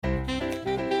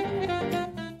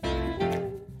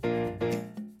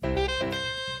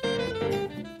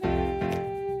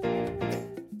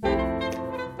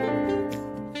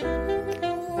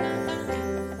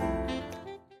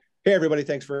Hey, everybody.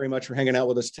 Thanks very much for hanging out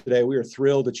with us today. We are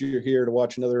thrilled that you're here to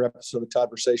watch another episode of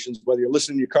Toddversations. Whether you're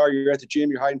listening in your car, you're at the gym,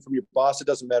 you're hiding from your boss, it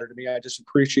doesn't matter to me. I just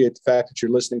appreciate the fact that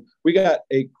you're listening. We got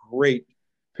a great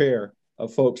pair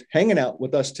of folks hanging out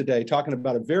with us today, talking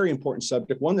about a very important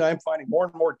subject, one that I'm finding more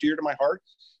and more dear to my heart,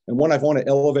 and one I want to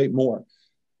elevate more.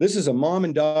 This is a mom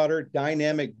and daughter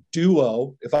dynamic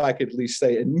duo, if I could at least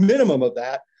say a minimum of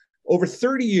that, over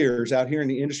 30 years out here in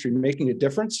the industry, making a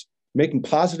difference, making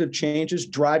positive changes,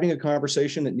 driving a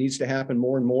conversation that needs to happen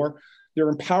more and more. They're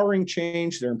empowering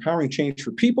change. They're empowering change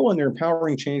for people, and they're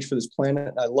empowering change for this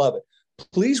planet. I love it.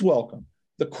 Please welcome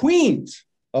the queens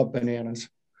of bananas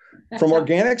from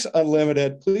Organics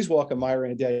Unlimited. Please welcome Myra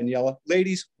and Daniela.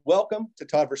 Ladies, welcome to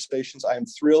Toddversations. I am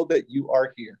thrilled that you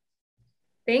are here.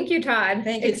 Thank you, Todd.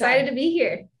 Thank you, Excited Todd. to be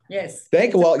here. Yes.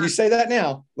 Thank you. Well, you say that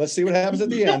now. Let's see what happens at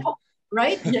the end.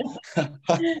 Right? Yeah.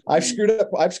 I've screwed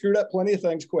up plenty of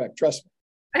things quick. Trust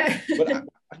me. But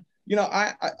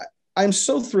I'm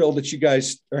so thrilled that you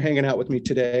guys are hanging out with me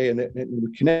today, and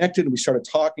we connected and we started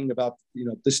talking about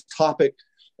this topic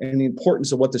and the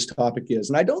importance of what this topic is.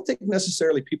 And I don't think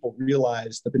necessarily people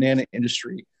realize the banana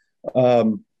industry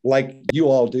like you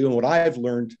all do, and what I've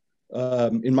learned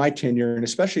in my tenure, and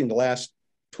especially in the last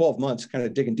 12 months, kind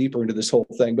of digging deeper into this whole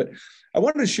thing. But I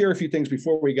wanted to share a few things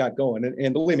before we got going.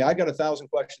 And believe me, I got 1,000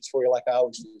 questions for you like I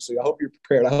always do. So I hope you're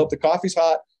prepared. I hope the coffee's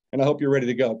hot, and I hope you're ready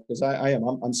to go, because I am.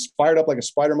 I'm fired up like a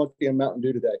spider monkey in Mountain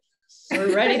Dew today.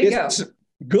 We're ready to go.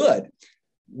 Good.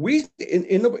 We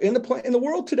in the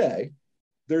world today,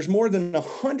 there's more than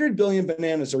 100 billion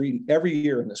bananas are eaten every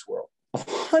year in this world.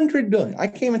 100 billion. I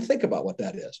can't even think about what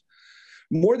that is.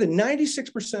 More than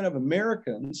 96% of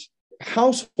Americans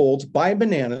households buy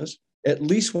bananas at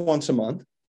least once a month.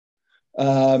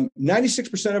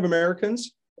 96% of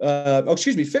Americans,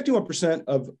 51%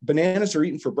 of bananas are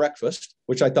eaten for breakfast,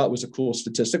 which I thought was a cool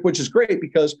statistic, which is great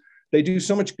because they do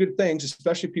so much good things,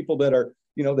 especially people that are,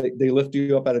 they lift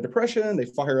you up out of depression, they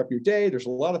fire up your day. There's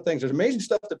a lot of things. There's amazing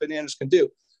stuff that bananas can do.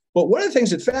 But one of the things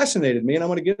that fascinated me, and I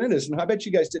want to get into this, and I bet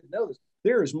you guys didn't know this,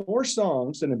 there is more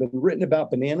songs that have been written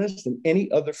about bananas than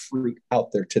any other fruit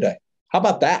out there today. How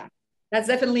about that? That's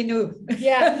definitely new.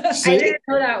 Yeah, I didn't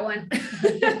know that one.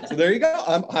 So there you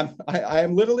go. I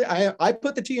am literally, I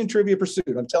put the T in Trivia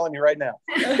Pursuit. I'm telling you right now.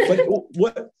 But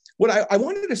what I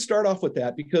wanted to start off with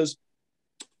that, because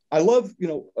I love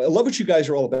what you guys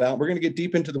are all about. We're going to get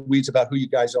deep into the weeds about who you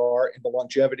guys are and the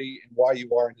longevity and why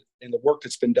you are and the work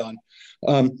that's been done.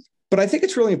 But I think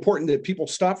it's really important that people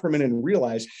stop for a minute and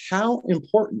realize how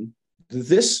important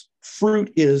this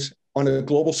fruit is on a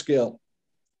global scale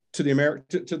to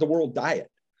the world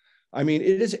diet. I mean,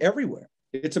 it is everywhere.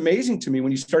 It's amazing to me when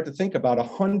you start to think about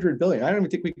 100 billion. I don't even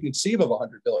think we can conceive of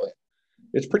 100 billion.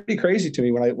 It's pretty crazy to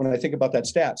me when I think about that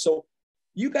stat. So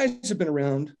you guys have been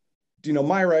around,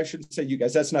 Myra, I shouldn't say you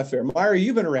guys, that's not fair. Myra,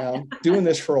 you've been around doing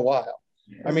this for a while.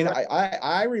 I mean,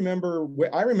 I remember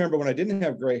when I didn't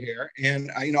have gray hair,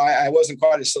 and I wasn't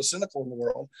quite as so cynical in the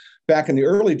world back in the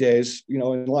early days,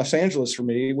 in Los Angeles for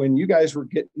me, when you guys were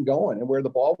getting going and where the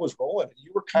ball was rolling.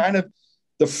 You were kind of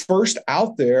the first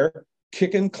out there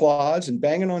kicking claws and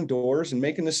banging on doors and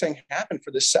making this thing happen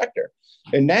for this sector.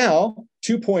 And now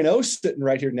 2.0 sitting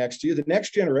right here next to you, the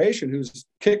next generation who's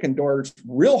kicking doors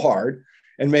real hard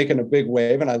and making a big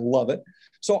wave. And I love it.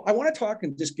 So I want to talk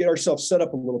and just get ourselves set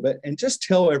up a little bit and just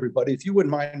tell everybody, if you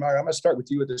wouldn't mind, Myra, I'm going to start with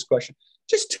you with this question.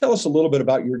 Just tell us a little bit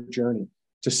about your journey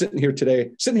to sitting here today,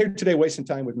 wasting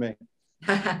time with me.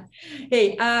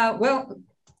 Hey, well,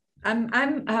 I'm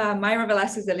Myra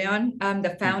Velasquez de Leon. I'm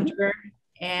the founder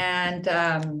and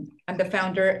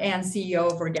CEO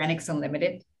of Organics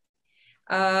Unlimited.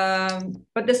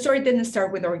 But the story didn't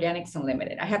start with Organics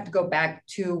Unlimited. I have to go back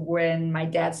to when my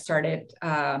dad started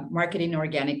marketing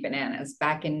organic bananas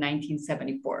back in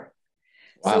 1974.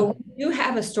 Wow. So we do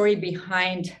have a story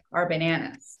behind our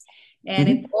bananas. And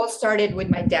it all started with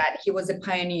my dad. He was a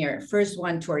pioneer, first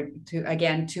one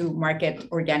to market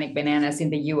organic bananas in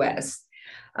the US.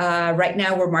 Right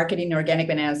now, we're marketing organic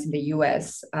bananas in the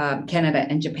US, Canada,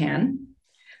 and Japan.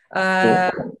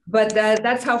 But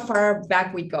that's how far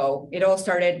back we go. It all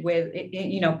started with,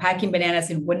 packing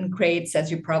bananas in wooden crates, as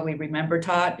you probably remember,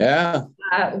 Todd. Yeah.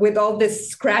 With all these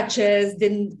scratches,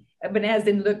 bananas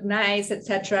didn't look nice,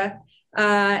 etc.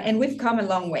 And we've come a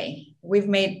long way. We've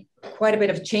made quite a bit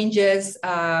of changes,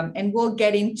 and we'll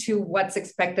get into what's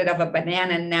expected of a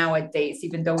banana nowadays,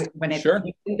 even though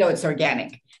it's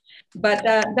organic. But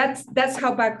that's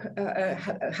how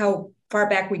far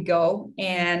back we go.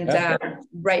 And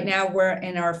right now we're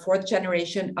in our fourth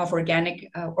generation of organic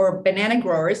or banana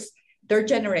growers, third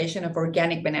generation of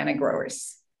organic banana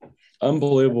growers.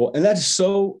 Unbelievable. And that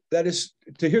is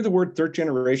to hear the word third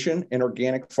generation and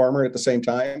organic farmer at the same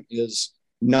time is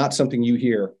not something you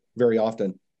hear very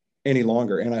often any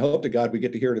longer. And I hope to God we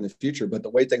get to hear it in the future. But the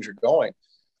way things are going,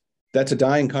 that's a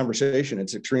dying conversation.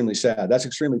 It's extremely sad. That's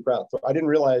extremely proud. I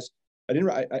realized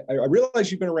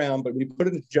you've been around, but when you put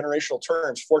it into generational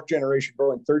terms, fourth generation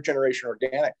growing, third generation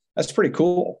organic, that's pretty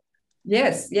cool.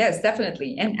 Yes,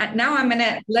 definitely. And now I'm going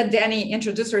to let Dani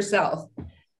introduce herself.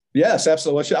 Yes,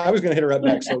 absolutely. I was going to hit her up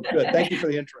next. So good. Thank you for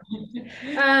the intro.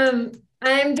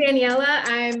 I'm Daniela.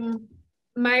 I'm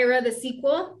Myra, the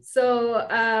sequel. So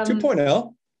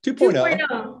 2.0.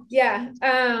 2.0. Yeah.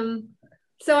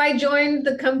 So I joined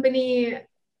the company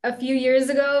a few years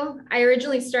ago. I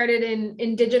originally started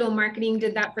in digital marketing,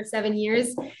 did that for 7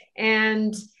 years.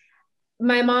 And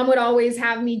my mom would always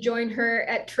have me join her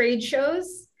at trade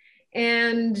shows.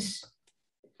 And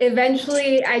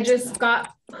eventually I just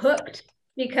got hooked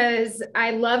because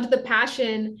I loved the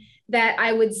passion that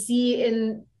I would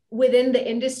see within the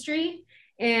industry.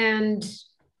 And,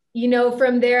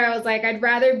 from there, I was like, I'd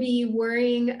rather be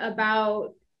worrying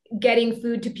about getting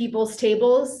food to people's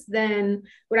tables than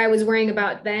what I was worrying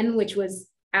about then, which was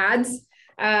ads.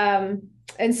 And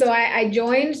so I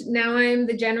joined. Now I'm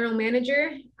the general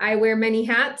manager. I wear many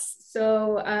hats.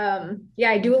 So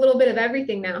I do a little bit of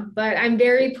everything now, but I'm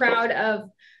very proud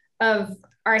of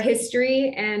our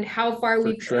history and how far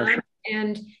we've come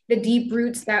and the deep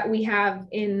roots that we have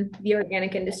in the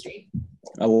organic industry.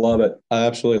 I love it. I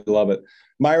absolutely love it.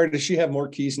 Myra, does she have more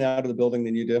keys now to the building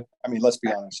than you do? I mean, let's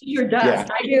be honest. Sure does. Yeah.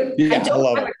 I do. Yeah, I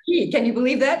love have a key. Can you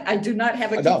believe that? I do not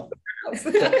have a key. No.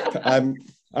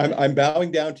 I'm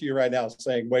bowing down to you right now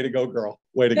saying, way to go, girl.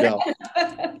 Way to go.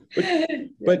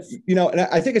 But and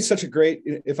I think it's such a great,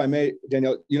 if I may,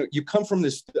 Danielle, you come from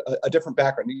a different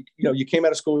background. You came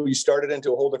out of school, you started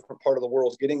into a whole different part of the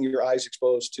world, getting your eyes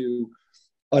exposed to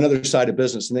another side of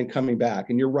business and then coming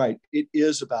back. And you're right. It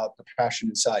is about the passion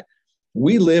inside.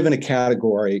 We live in a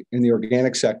category in the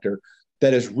organic sector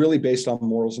that is really based on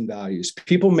morals and values.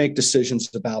 People make decisions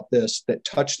about this that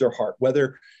touch their heart,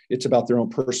 whether it's about their own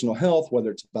personal health, whether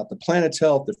it's about the planet's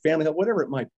health, their family health, whatever it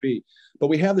might be. But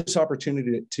we have this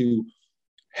opportunity to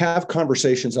have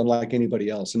conversations unlike anybody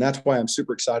else. And that's why I'm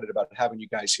super excited about having you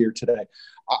guys here today.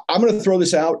 I'm going to throw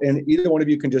this out and either one of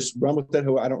you can just run with it.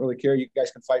 I don't really care. You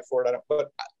guys can fight for it.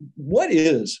 But what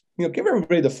is, give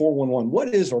everybody the 411.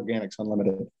 What is Organics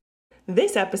Unlimited?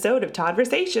 This episode of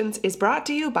Toddversations is brought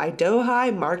to you by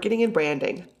Dohai Marketing and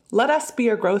Branding. Let us be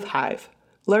your growth hive.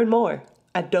 Learn more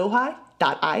at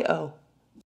dohai.io.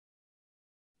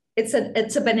 It's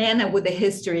a banana with a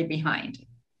history behind.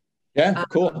 Yeah,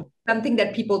 cool. Something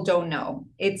that people don't know.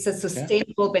 It's a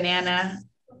sustainable banana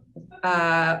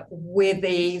with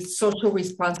a social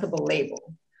responsible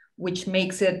label, which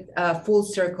makes it a full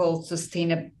circle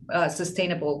sustainable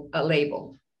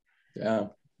label. Yeah.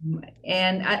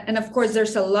 And of course,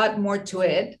 there's a lot more to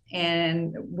it,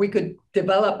 and we could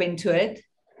develop into it.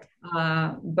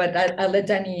 But I'll let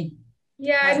Dani.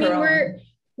 Yeah, I mean,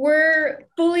 we're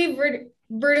fully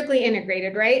vertically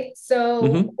integrated, right?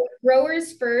 So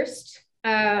growers first.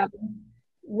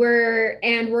 We're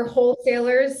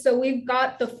wholesalers, so we've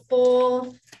got the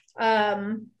full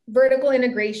vertical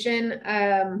integration.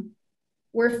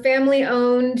 We're family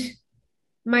owned,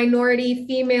 minority,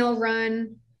 female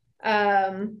run.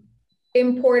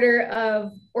 Importer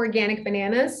of organic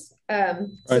bananas.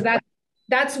 So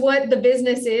that's what the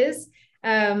business is.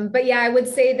 But yeah, I would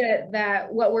say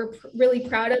that what we're really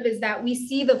proud of is that we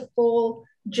see the full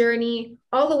journey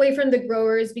all the way from the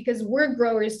growers, because we're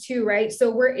growers too, right? So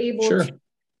we're able to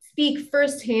speak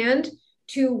firsthand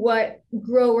to what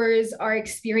growers are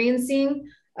experiencing.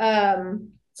 So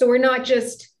we're not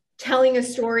just telling a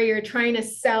story or trying to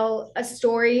sell a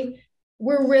story.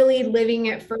 We're really living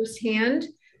it firsthand.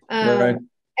 And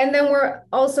then we're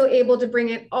also able to bring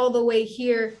it all the way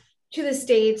here to the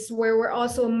States, where we're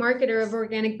also a marketer of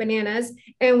organic bananas.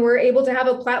 And we're able to have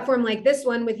a platform like this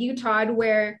one with you, Todd,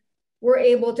 where we're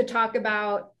able to talk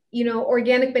about,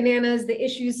 organic bananas, the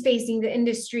issues facing the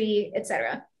industry, et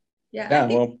cetera. Yeah,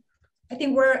 I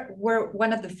think we're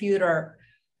one of the few that are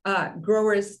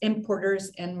growers,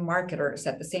 importers, and marketers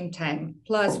at the same time.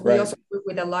 Plus, we also work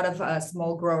with a lot of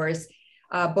small growers,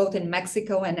 both in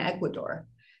Mexico and Ecuador.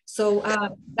 So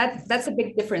that's a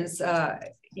big difference,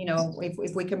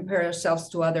 if we compare ourselves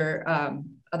to other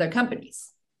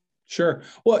companies. Sure.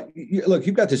 Well, look,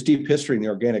 you've got this deep history in the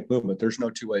organic movement. There's no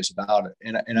two ways about it.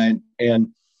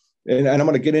 And and I'm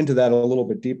going to get into that a little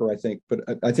bit deeper, I think, but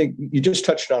I think you just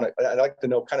touched on it. I'd like to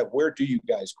know kind of where do you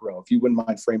guys grow, if you wouldn't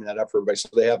mind framing that up for everybody so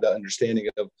they have that understanding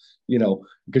of,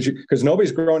 because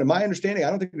nobody's growing. In my understanding, I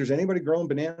don't think there's anybody growing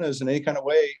bananas in any kind of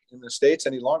way in the States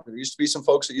any longer. There used to be some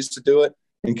folks that used to do it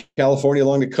in California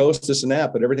along the coast, this and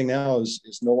that, but everything now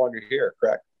is no longer here,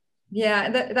 correct? Yeah,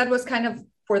 that was kind of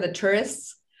for the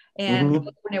tourists. And Mm-hmm.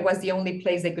 California was the only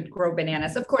place they could grow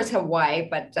bananas. Of course, Hawaii,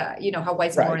 but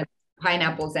Hawaii's Right. more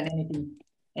pineapples than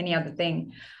any other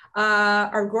thing.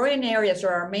 Our growing areas, or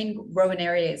our main growing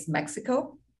area, is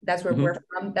Mexico. That's where Mm-hmm. we're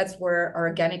from. That's where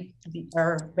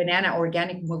our banana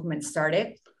organic movement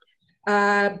started.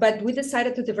 But we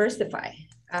decided to diversify.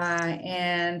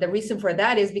 And the reason for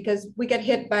that is because we get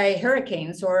hit by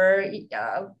hurricanes or,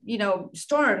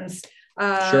 storms,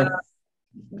 Sure.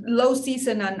 low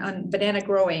season on banana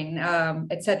growing,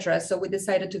 etc. So we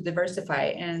decided to diversify.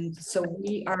 And so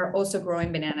we are also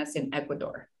growing bananas in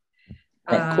Ecuador.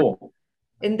 Right, cool.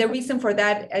 And the reason for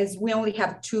that is we only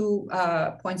have two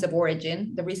points of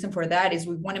origin. The reason for that is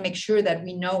we want to make sure that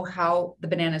we know how the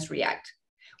bananas react.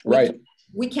 Right.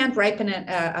 We can't ripen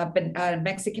a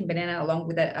Mexican banana along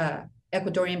with a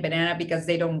Ecuadorian banana because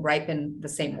they don't ripen the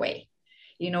same way.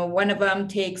 One of them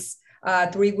takes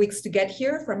 3 weeks to get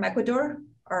here from Ecuador.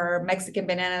 Our Mexican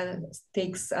banana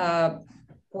takes 4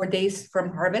 days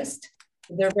from harvest.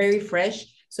 They're very fresh.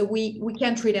 So we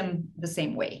can't treat them the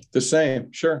same way. The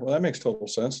same. Sure. Well, that makes total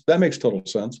sense.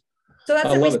 So that's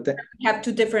I the love reason it. we have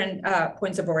two different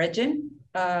points of origin.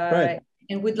 Right.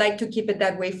 And we'd like to keep it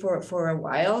that way for a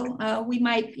while. We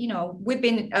might, we've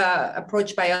been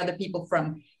approached by other people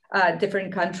from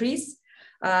different countries.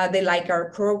 They like our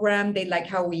program. They like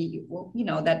how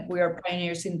that we are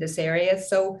pioneers in this area.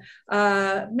 So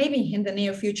maybe in the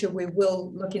near future, we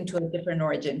will look into a different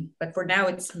origin. But for now,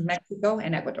 it's Mexico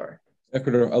and Ecuador.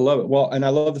 Ecuador. I love it. Well, and I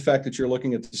love the fact that you're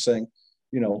looking at this thing,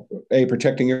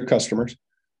 protecting your customers,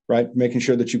 right? Making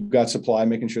sure that you've got supply,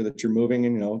 making sure that you're moving.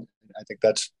 And, I think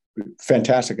that's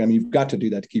fantastic. I mean, you've got to do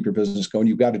that to keep your business going.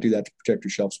 You've got to do that to protect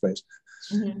your shelf space.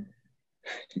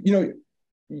 Mm-hmm.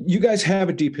 You guys have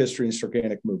a deep history in this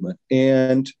organic movement,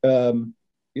 and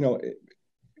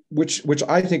which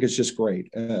I think is just great.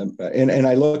 And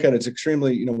I look at it's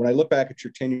extremely, when I look back at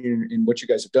your tenure in what you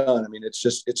guys have done, I mean, it's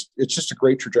just a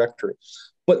great trajectory.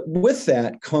 But with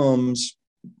that comes,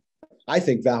 I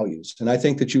think, values, and I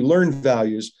think that you learn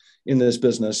values in this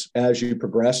business as you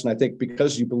progress. And I think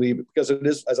because it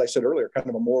is, as I said earlier, kind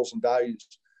of a morals and values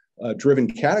driven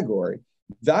category.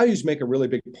 Values make a really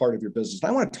big part of your business.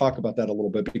 And I want to talk about that a little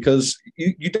bit because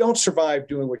you don't survive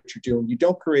doing what you're doing. You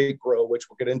don't grow, which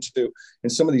we'll get into,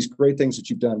 and some of these great things that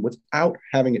you've done without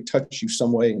having it touch you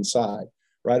some way inside,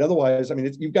 right? Otherwise, I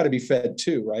mean, you've got to be fed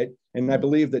too, right? And I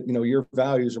believe that, your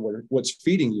values are what's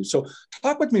feeding you. So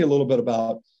talk with me a little bit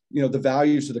about, the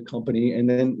values of the company, and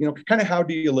then, kind of how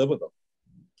do you live with them?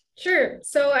 Sure.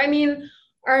 So, I mean,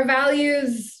 our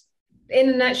values in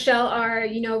a nutshell are,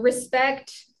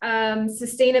 respect,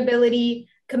 sustainability,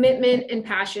 commitment, and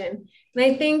passion. And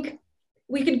I think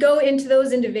we could go into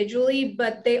those individually,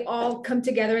 but they all come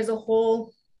together as a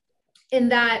whole in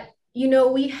that,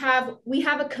 we have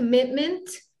a commitment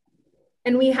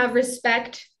and we have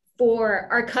respect for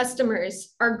our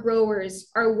customers, our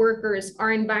growers, our workers,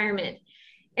 our environment.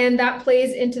 And that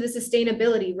plays into the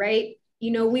sustainability, right?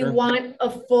 We Sure. want a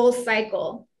full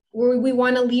cycle where we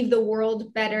want to leave the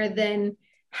world better than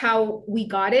how we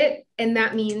got it. And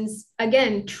that means,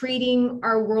 again, treating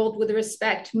our world with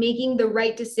respect, making the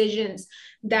right decisions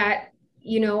that,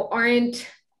 aren't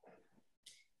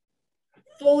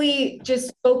fully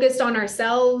just focused on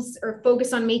ourselves or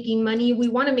focused on making money. We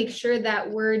want to make sure that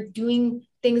we're doing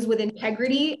things with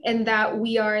integrity and that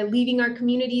we are leaving our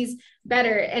communities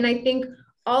better. And I think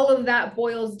all of that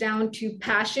boils down to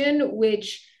passion,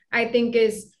 which I think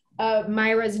is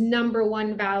Myra's number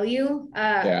one value.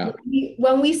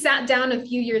 When we sat down a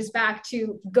few years back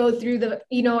to go through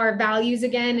our values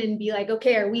again and be like,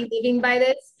 okay, are we living by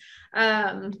this?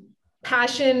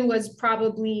 Passion was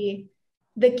probably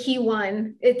the key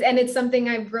one. It's something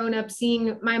I've grown up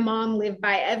seeing my mom live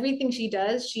by. Everything she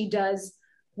does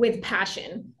with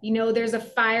passion. There's a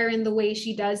fire in the way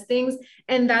she does things,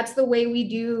 and that's the way we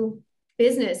do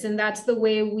business. And that's the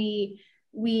way we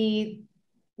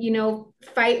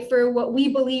fight for what we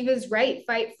believe is right,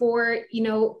 fight for,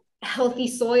 healthy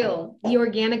soil, the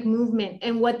organic movement.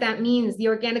 And what that means, the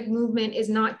organic movement is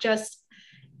not just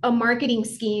a marketing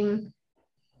scheme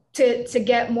to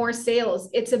get more sales.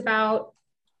 It's about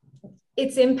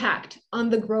its impact on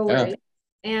the growers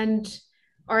and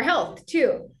our health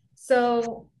too.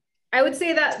 So I would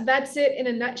say that that's it in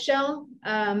a nutshell.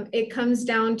 It comes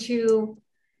down to,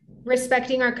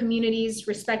 respecting our communities,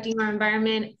 respecting our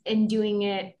environment, and doing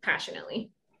it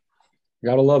passionately.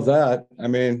 Gotta love that. I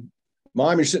mean,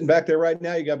 Mom, you're sitting back there right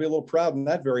now. You gotta be a little proud in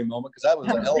that very moment, because that was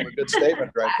a hell of a good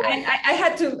statement right there. I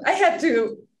had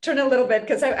to turn a little bit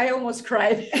because I almost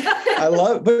cried. I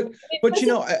love it, but you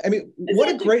know, I mean, what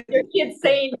a great your kid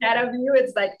saying that of you.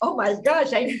 It's like, oh my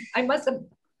gosh, I must have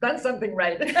done something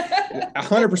right.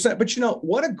 100%. But you know,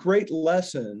 what a great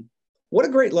lesson! What a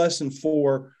great lesson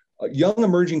for young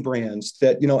emerging brands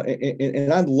that, you know,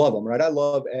 and I love them, right? I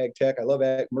love ag tech. I love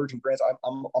emerging brands.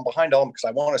 I'm behind all them because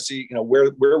I want to see, you know,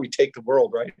 where we take the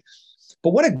world, right?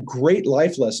 But what a great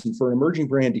life lesson for an emerging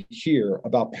brand to hear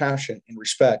about passion and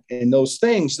respect and those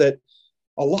things that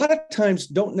a lot of times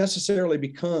don't necessarily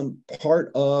become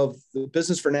part of the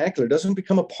business vernacular. It doesn't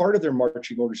become a part of their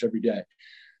marching orders every day.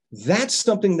 That's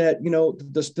something that, you know,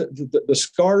 the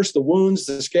scars, the wounds,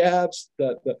 the scabs,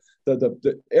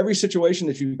 the every situation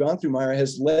that you've gone through, Myra,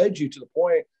 has led you to the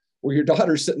point where your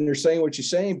daughter's sitting there saying what she's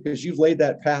saying because you've laid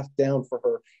that path down for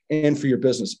her and for your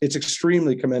business. It's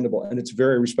extremely commendable and it's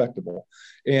very respectable.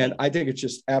 And I think it's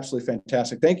just absolutely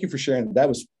fantastic. Thank you for sharing. That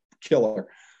was killer.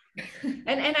 And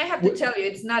I have to tell you,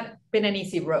 it's not been an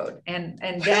easy road. And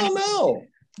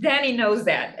Danny knows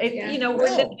that. You know, we're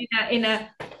living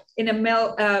in a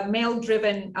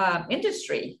male-driven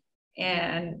industry,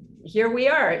 and here we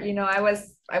are. You know, I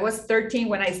was 13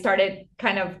 when I started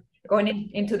kind of going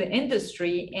into the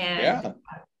industry, and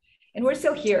we're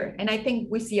still here. And I think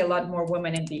we see a lot more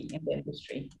women in the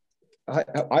industry.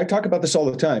 I talk about this all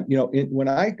the time. You know, when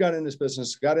I got in this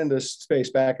business, got into this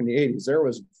space back in the 80s, there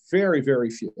was very, very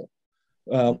few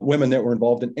women that were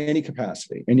involved in any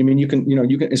capacity. And I mean, you can,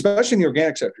 especially in the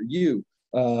organic sector,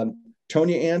 Tonya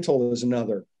Antol is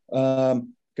another.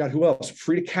 God, who else?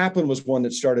 Frida Kaplan was one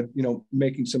that started, you know,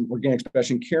 making some organic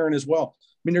specialty, and Karen as well.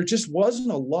 I mean, there just wasn't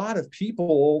a lot of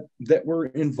people that were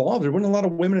involved. There wasn't a lot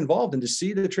of women involved, and to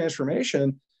see the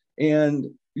transformation and,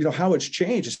 you know, how it's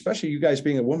changed, especially you guys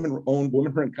being a woman-owned,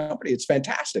 woman-run company, it's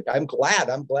fantastic. I'm glad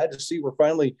to see we're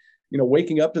finally, you know,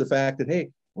 waking up to the fact that,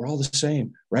 hey, we're all the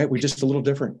same, right? We're just a little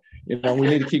different. You know, we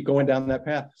need to keep going down that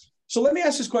path. So let me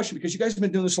ask this question, because you guys have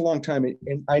been doing this a long time,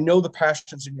 and I know the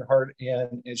passion's in your heart.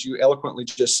 And as you eloquently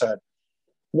just said,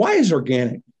 why is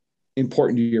organic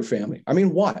important to your family? I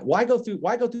mean, why? Why go through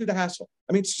the hassle?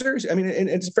 I mean, seriously, I mean, and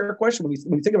it's a fair question when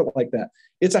you think of it like that.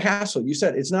 It's a hassle. You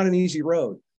said it's not an easy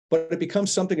road, but it becomes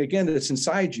something, again, that's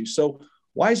inside you. So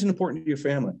why is it important to your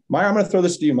family? Myra, I'm going to throw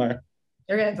this to you, Myra.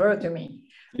 You're going to throw it to me.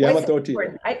 Yeah, I'm going to throw it to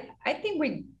you. I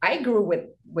think I grew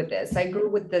with this. I grew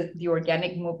with the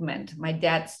organic movement. My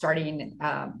dad starting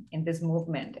in this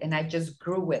movement, and I just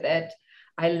grew with it.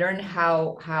 I learned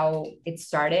how it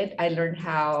started. I learned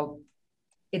how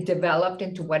it developed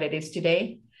into what it is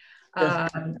today. Sure.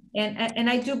 And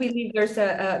I do believe there's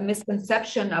a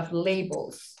misconception of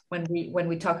labels when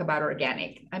we talk about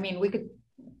organic. I mean,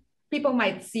 people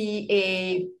might see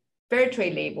a fair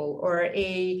trade label or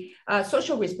a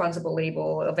social responsible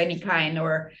label of any kind,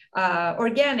 or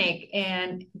organic,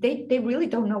 and they really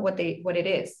don't know what it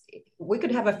is. We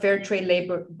could have a fair trade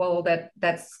label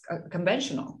that's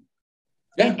conventional,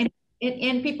 and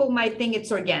people might think it's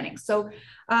organic. So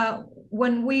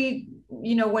when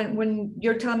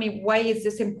you're telling me why is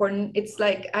this important, it's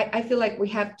like I feel like we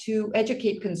have to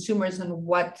educate consumers on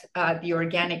what the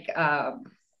organic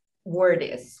word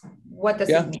is. What does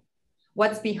it mean?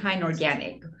 What's behind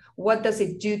organic? What does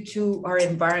it do to our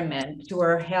environment, to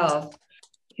our health,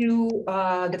 to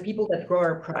the people that grow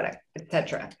our product,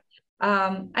 etc.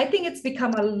 I think it's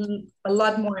become a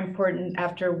lot more important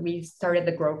after we started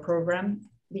the GROW program,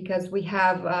 because we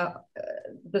have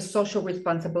the social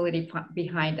responsibility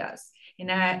behind us.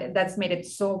 And that's made it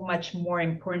so much more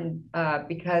important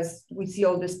because we see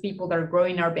all these people that are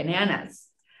growing our bananas,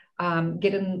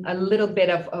 getting a little bit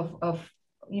of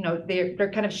you know,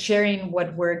 they're kind of sharing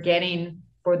what we're getting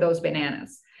for those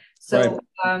bananas. So,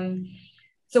 right.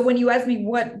 So when you ask me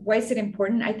why is it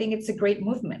important, I think it's a great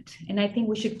movement. And I think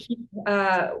we should keep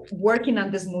working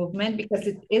on this movement, because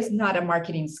it is not a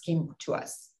marketing scheme to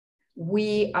us.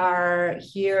 We are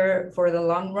here for the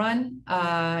long run.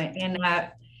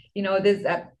 You know,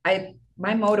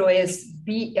 my motto is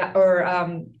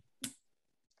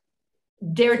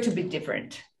dare to be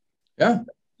different. Yeah.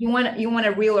 You want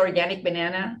a real organic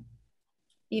banana,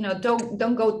 you know,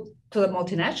 don't go to the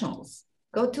multinationals.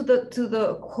 Go to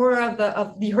the core of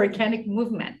the organic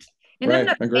movement. And right. I'm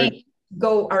not saying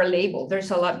go our label. There's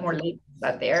a lot more labels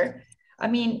out there. I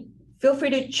mean, feel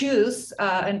free to choose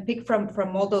and pick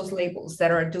from all those labels that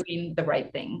are doing the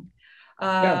right thing.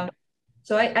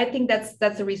 So I think that's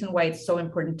the reason why it's so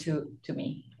important to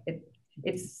me.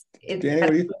 It's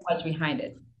Danny, so much behind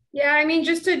it. Yeah, I mean,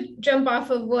 just to jump off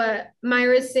of what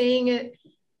Myra's saying,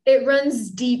 it runs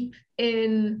deep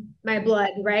in my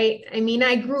blood, right? I mean,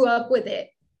 I grew up with it.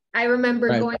 I remember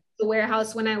Right. going to the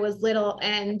warehouse when I was little,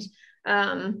 and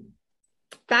um,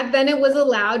 back then it was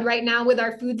allowed. Right now, with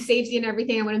our food safety and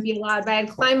everything, I wouldn't be allowed. But I'd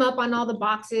climb up on all the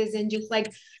boxes and just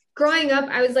like growing up,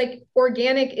 I was like,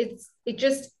 organic. It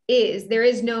just is. There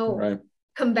is no Right.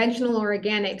 conventional or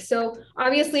organic. So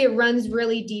obviously, it runs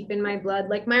really deep in my blood.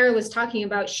 Like Myra was talking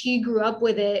about, she grew up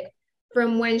with it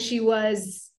from when she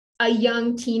was a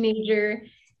young teenager,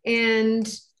 and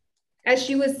as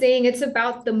she was saying, it's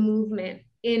about the movement.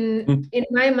 In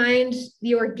my mind,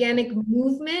 the organic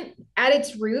movement at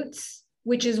its roots,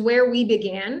 which is where we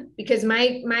began, because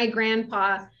my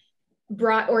grandpa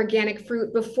brought organic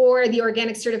fruit before the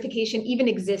organic certification even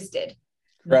existed.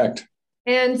 Correct.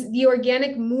 And the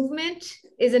organic movement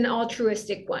is an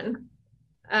altruistic one.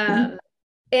 And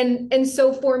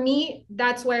so for me,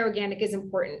 that's why organic is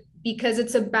important, because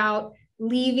it's about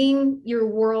leaving your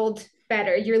world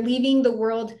better. You're leaving the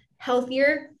world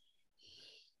healthier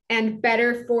and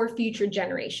better for future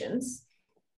generations.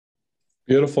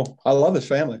 Beautiful. I love this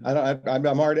family.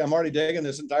 I'm already digging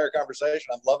this entire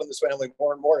conversation. I'm loving this family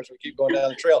more and more as we keep going down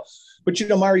the trail. But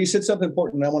Myra, you said something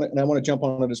important, and I want to jump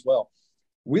on it as well.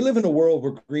 We live in a world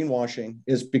where greenwashing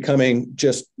is becoming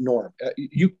just norm.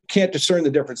 You can't discern the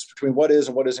difference between what is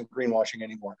and what isn't greenwashing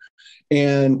anymore.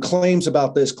 And claims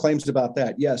about this, claims about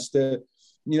that. Yes,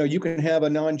 you can have a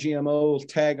non-GMO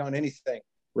tag on anything,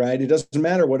 right? It doesn't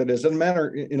matter what it is. It doesn't matter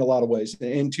in a lot of ways.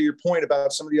 And to your point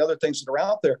about some of the other things that are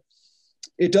out there,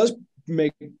 it does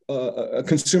make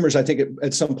consumers, I think,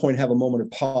 at some point have a moment of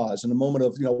pause and a moment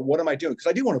of, what am I doing? Because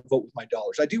I do want to vote with my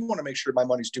dollars. I do want to make sure my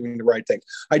money's doing the right thing.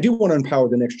 I do want to empower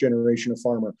the next generation of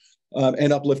farmer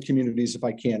and uplift communities if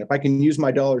I can. If I can use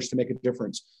my dollars to make a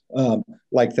difference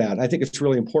like that, I think it's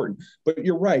really important. But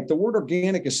you're right. The word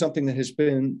organic is something that has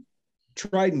been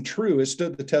tried and true, has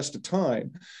stood the test of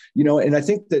time. And I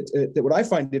think that what I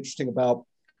find interesting about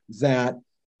that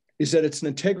is that it's an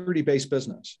integrity-based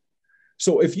business.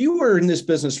 So if you were in this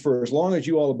business for as long as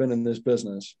you all have been in this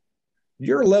business,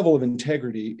 your level of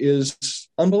integrity is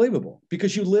unbelievable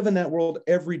because you live in that world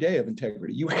every day of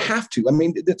integrity. You have to. I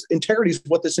mean, integrity is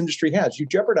what this industry has. You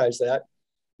jeopardize that.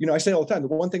 I say all the time, the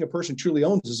one thing a person truly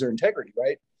owns is their integrity,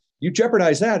 right? You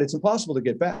jeopardize that, it's impossible to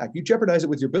get back. You jeopardize it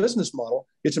with your business model,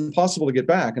 it's impossible to get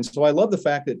back. And so I love the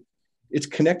fact that it's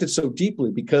connected so deeply,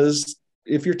 because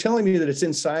if you're telling me that it's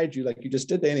inside you, like you just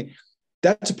did, Danny,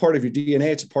 that's a part of your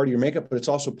DNA, it's a part of your makeup, but it's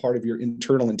also part of your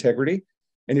internal integrity.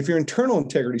 And if your internal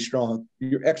integrity is strong,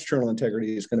 your external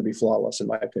integrity is going to be flawless, in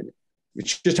my opinion.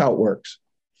 It's just how it works.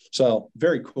 So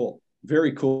very cool.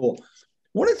 Very cool.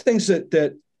 One of the things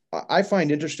that I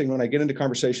find interesting when I get into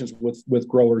conversations with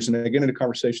growers and I get into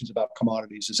conversations about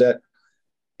commodities is that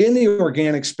in the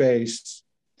organic space,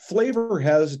 flavor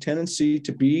has a tendency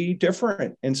to be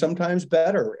different and sometimes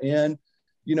better. And,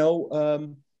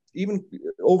 even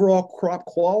overall crop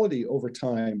quality over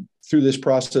time through this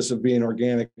process of being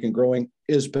organic and growing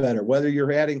is better. Whether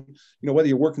you're adding, whether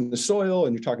you're working the soil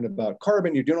and you're talking about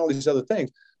carbon, you're doing all these other things.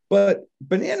 But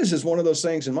bananas is one of those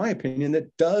things, in my opinion,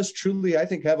 that does truly, I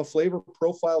think, have a flavor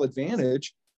profile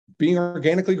advantage being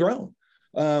organically grown.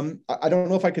 I don't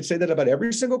know if I could say that about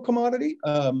every single commodity.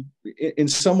 In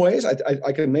some ways,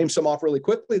 I can name some off really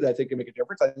quickly that I think can make a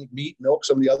difference. I think meat, milk,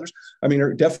 some of the others,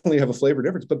 definitely have a flavor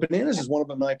difference. But bananas is one of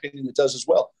them, in my opinion, that does as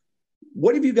well.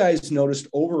 What have you guys noticed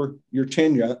over your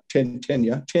tenure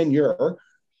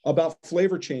about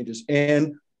flavor changes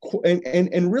and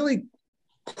really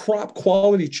crop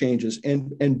quality changes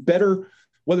and better,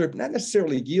 whether not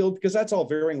necessarily yield, because that's all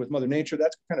varying with Mother Nature,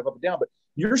 that's kind of up and down, but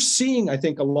you're seeing, I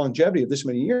think, a longevity of this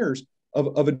many years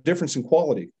of a difference in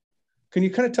quality. Can you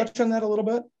kind of touch on that a little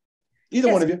bit?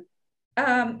 Either one of you.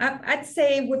 I'd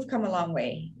say we've come a long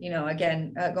way.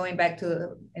 Again, going back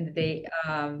to in the day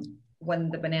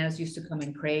when the bananas used to come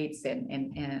in crates and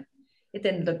they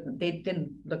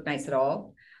didn't look nice at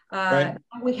all. Right.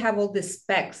 We have all the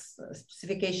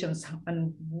specifications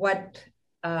on what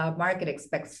market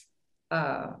expects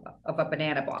of a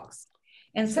banana box.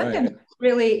 And sometimes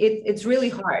it's really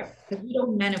hard because we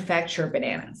don't manufacture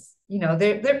bananas.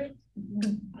 They're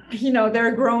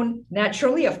grown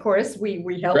naturally. Of course,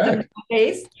 we help them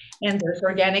nowadays. And there's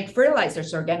organic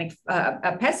fertilizers, organic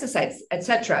pesticides,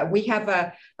 etc. We have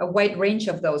a wide range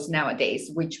of those nowadays,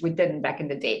 which we didn't back in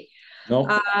the day. No.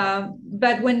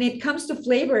 But when it comes to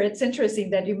flavor, it's interesting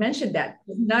that you mentioned that.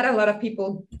 Not a lot of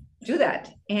people do that.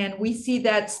 And we see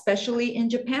that especially in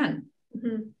Japan.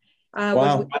 Mm-hmm.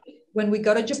 Wow. When we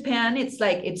go to Japan,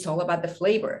 it's all about the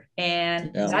flavor.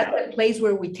 And that's the place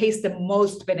where we taste the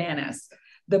most bananas.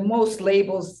 the most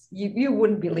labels. You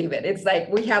wouldn't believe it. It's like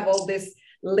we have all these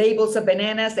labels of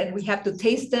bananas and we have to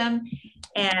taste them.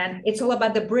 And it's all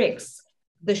about the bricks,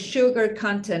 the sugar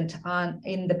content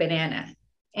in the banana.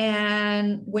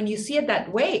 And when you see it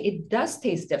that way, it does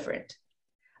taste different.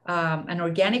 An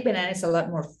organic banana is a lot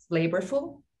more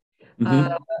flavorful,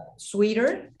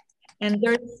 sweeter. And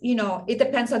there's, it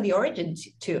depends on the origin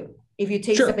too. If you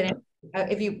taste a banana,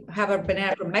 if you have a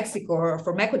banana from Mexico or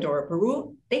from Ecuador or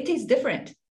Peru, they taste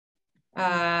different.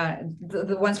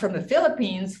 The ones from the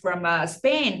Philippines, from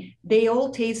Spain, they all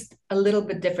taste a little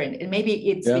bit different. And maybe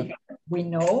it's because we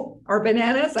know our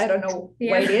bananas. I don't know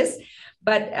what it is,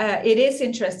 but it is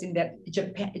interesting that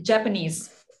Japanese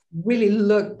really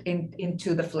looked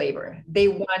into the flavor. They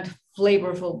want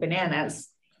flavorful bananas.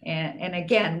 And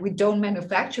again, we don't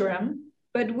manufacture them,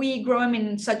 but we grow them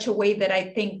in such a way that I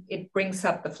think it brings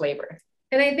up the flavor.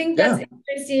 And I think that's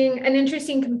an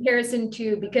interesting comparison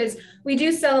too, because we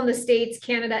do sell in the States,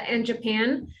 Canada, and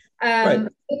Japan.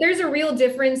 But there's a real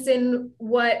difference in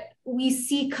what we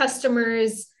see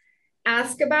customers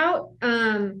ask about.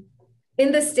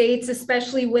 In the States,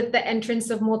 especially with the entrance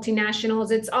of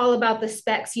multinationals, it's all about the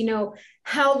specs,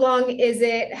 how long is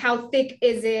it? How thick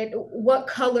is it? What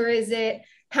color is it?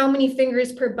 How many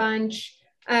fingers per bunch?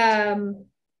 And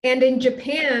in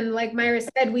Japan, like Mayra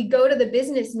said, we go to the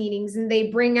business meetings and they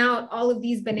bring out all of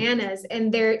these bananas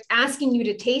and they're asking you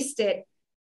to taste it.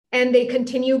 And they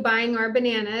continue buying our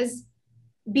bananas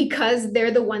because they're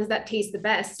the ones that taste the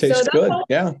best. Tastes good.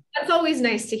 That's always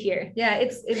nice to hear. Yeah,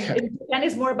 Japan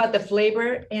is more about the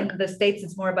flavor, and the States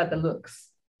it's more about the looks.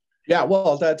 Yeah,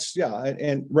 well, that's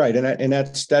and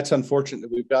that's unfortunate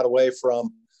that we've gotten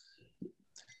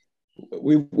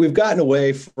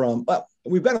away from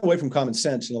common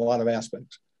sense in a lot of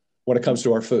aspects when it comes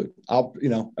to our food.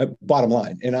 Bottom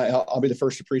line, and I'll be the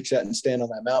first to preach that and stand on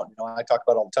that mountain. I talk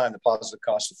about all the time the positive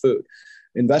cost of food.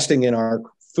 Investing in our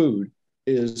food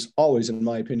is always, in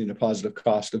my opinion, a positive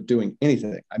cost of doing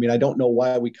anything. I mean, I don't know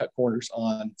why we cut corners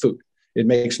on food. It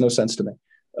makes no sense to me.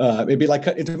 It'd be like,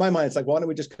 into my mind, it's like, why don't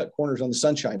we just cut corners on the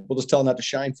sunshine? We'll just tell them not to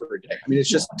shine for a day. I mean, it's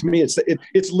just, to me, it's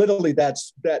literally that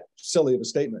silly of a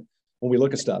statement when we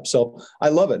look at stuff. So I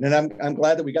love it. And I'm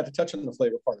glad that we got to touch on the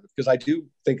flavor part of it, because I do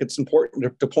think it's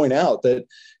important to point out that,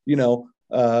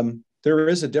 there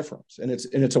is a difference, and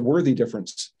it's a worthy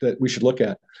difference that we should look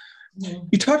at.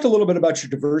 You talked a little bit about your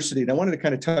diversity, and I wanted to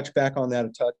kind of touch back on that a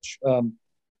touch.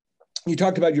 You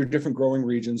talked about your different growing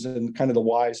regions and kind of the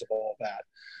whys of all that.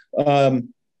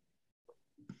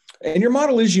 And your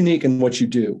model is unique in what you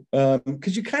do,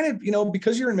 because you kind of,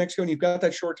 because you're in Mexico and you've got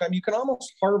that short time, you can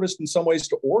almost harvest in some ways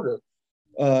to order.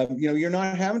 You're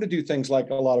not having to do things like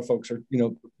a lot of folks are,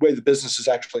 the way the business is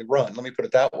actually run. Let me put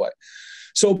it that way.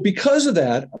 So because of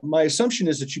that, my assumption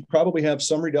is that you probably have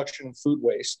some reduction in food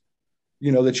waste,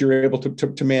 that you're able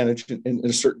to manage in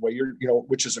a certain way,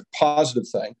 which is a positive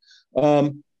thing.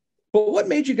 But what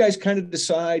made you guys kind of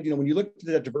decide, when you looked at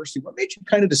that diversity, what made you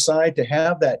kind of decide to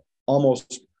have that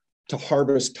almost to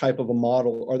harvest type of a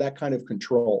model, or that kind of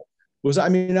control?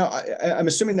 I'm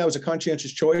assuming that was a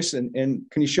conscientious choice, and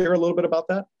can you share a little bit about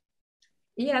that?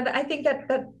 Yeah, I think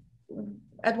that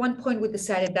at one point we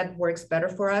decided that works better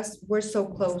for us. We're so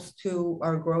close to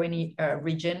our growing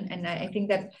region, and I think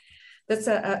that's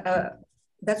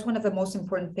one of the most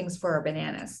important things for our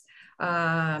bananas.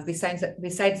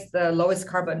 Besides the lowest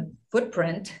carbon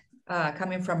footprint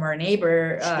coming from our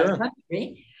neighbor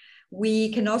country,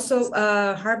 we can also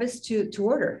harvest to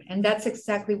order, and that's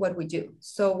exactly what we do.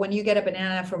 So when you get a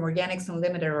banana from Organics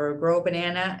Unlimited or Grow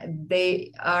Banana,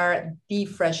 they are the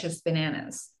freshest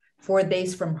bananas 4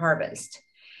 days from harvest.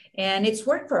 And it's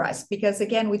worked for us because,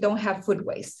 again, we don't have food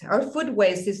waste. Our food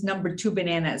waste is number 2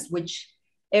 bananas, which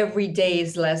every day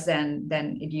is less than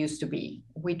it used to be.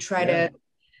 We try to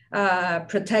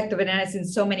protect the bananas in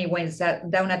so many ways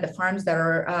that down at the farms that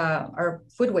our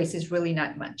food waste is really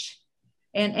not much.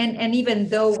 And even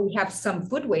though we have some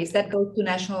food waste, that goes to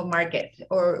national market,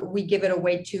 or we give it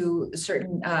away to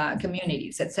certain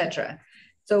communities, etc.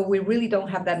 So we really don't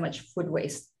have that much food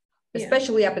waste,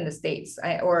 especially up in the States,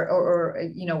 or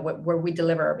where we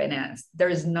deliver our bananas. There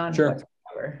is none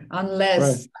whatsoever,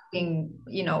 unless something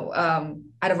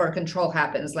out of our control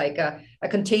happens, like a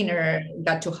container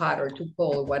got too hot or too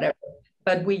cold or whatever.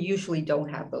 But we usually don't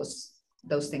have those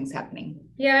things happening.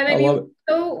 Yeah, and I mean,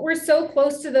 so we're so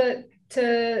close to the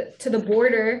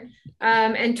border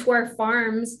and to our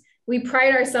farms. We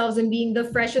pride ourselves in being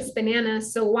the freshest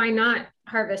bananas, so why not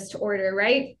harvest to order,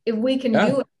 right? If we can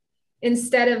do it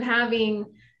instead of having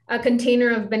a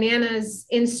container of bananas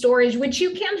in storage, which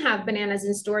you can have bananas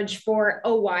in storage for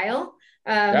a while,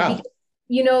 because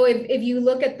you know, if you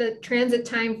look at the transit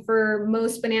time for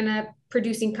most banana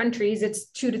producing countries, it's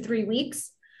 2 to 3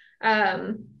 weeks.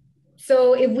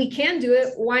 So if we can do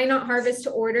it, why not harvest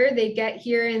to order? They get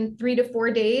here in 3 to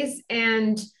 4 days,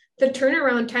 and the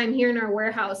turnaround time here in our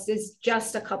warehouse is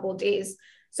just a couple days.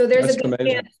 So there's That's a good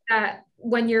amazing. chance that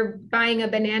when you're buying a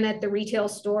banana at the retail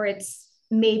store, it's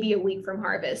maybe a week from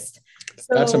harvest.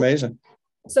 So That's amazing.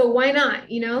 so why not,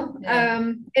 you know? Yeah.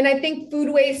 And I think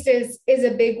food waste is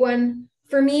a big one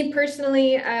for me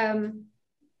personally.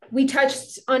 We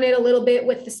touched on it a little bit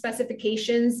with the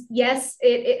specifications. Yes,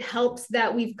 it helps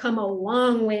that we've come a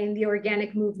long way in the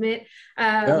organic movement.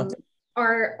 Yeah.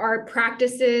 Our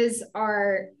practices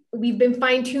are, we've been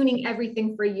fine tuning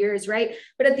everything for years, right?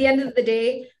 But at the end of the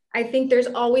day, I think there's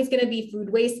always going to be food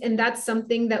waste, and that's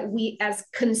something that we as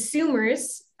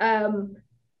consumers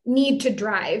need to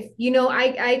drive. You know,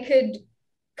 I could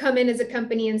come in as a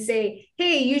company and say,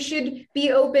 hey, you should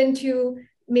be open to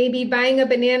maybe buying a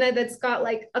banana that's got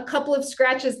like a couple of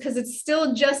scratches because it's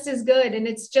still just as good. And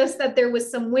it's just that there was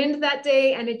some wind that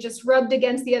day and it just rubbed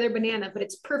against the other banana, but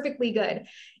it's perfectly good.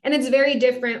 And it's very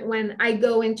different when I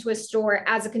go into a store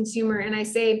as a consumer and I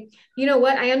say, you know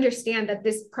what, I understand that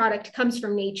this product comes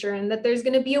from nature and that there's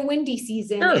going to be a windy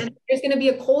season Sure. and there's going to be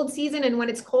a cold season. And when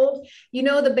it's cold, you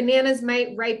know, the bananas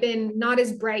might ripen not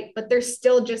as bright, but they're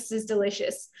still just as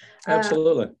delicious.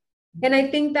 Absolutely. And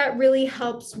I think that really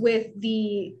helps with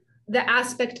the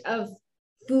aspect of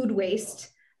food waste.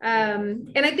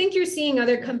 And I think you're seeing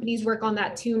other companies work on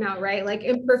that too now, right? Like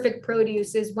Imperfect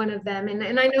Produce is one of them.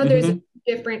 And I know there's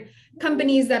different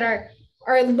companies that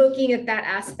are looking at that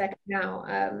aspect now.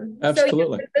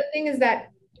 Absolutely. So the thing is that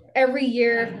every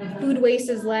year food waste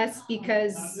is less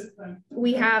because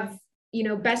we have, you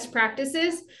know, best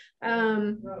practices.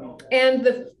 And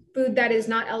the food that is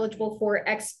not eligible for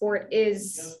export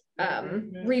is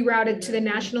rerouted to the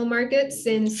national market,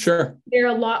 since Sure. they're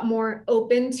a lot more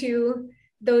open to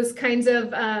those kinds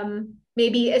of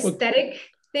maybe aesthetic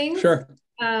things. Sure.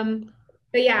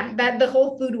 But yeah, that the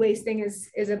whole food waste thing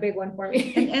is a big one for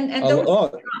me. And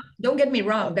don't get me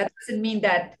wrong, that doesn't mean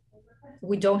that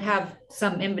we don't have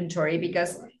some inventory,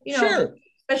 because, you know, Sure.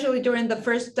 especially during the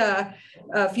first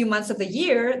few months of the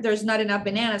year, there's not enough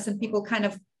bananas and people kind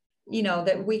of, you know,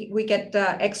 that we get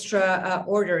extra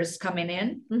orders coming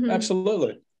in.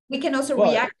 Absolutely. We can also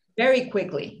react very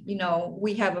quickly. You know,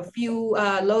 we have a few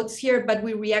loads here, but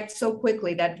we react so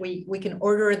quickly that we can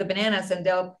order the bananas and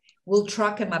we'll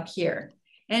truck them up here.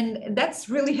 And that's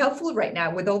really helpful right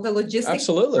now with all the logistics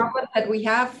problems that we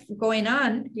have going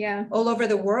on all over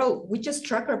the world. We just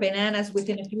truck our bananas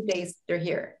within a few days, they're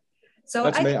here. So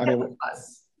that's amazing. I mean,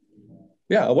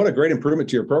 yeah, what a great improvement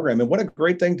to your program. And what a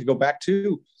great thing to go back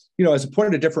to, you know, as a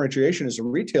point of differentiation as a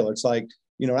retailer. It's like,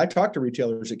 you know, I talk to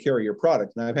retailers that carry your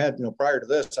product, and I've had, you know, prior to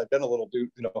this, I've done a little, you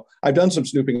know, I've done some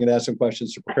snooping and asked some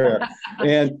questions to prepare.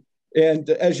 And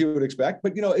as you would expect,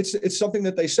 but, you know, it's something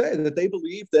that they say that they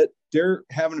believe that they're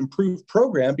having an improved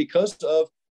program because of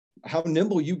how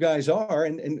nimble you guys are.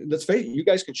 And let's face it, you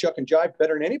guys can shuck and jive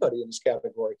better than anybody in this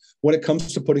category when it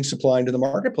comes to putting supply into the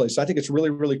marketplace. I think it's really,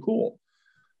 really cool.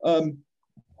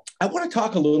 I want to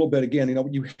talk a little bit again, you know,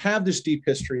 you have this deep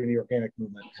history in the organic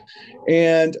movement,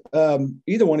 and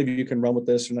either one of you can run with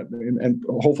this, and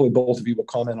hopefully both of you will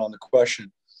comment on the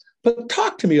question. But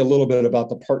talk to me a little bit about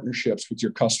the partnerships with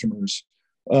your customers,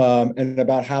 and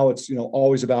about how it's, you know,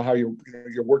 always about how you're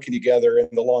working together and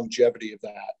the longevity of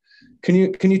that. Can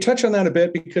you touch on that a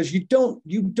bit? Because you don't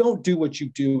do what you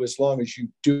do as long as you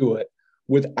do it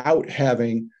without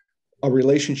having a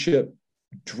relationship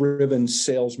driven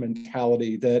sales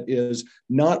mentality that is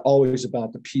not always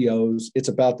about the POs. It's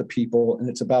about the people, and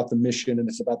it's about the mission, and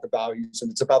it's about the values,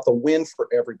 and it's about the win for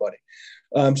everybody.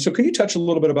 So can you touch a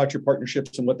little bit about your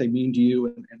partnerships and what they mean to you,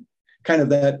 and kind of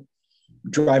that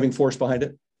driving force behind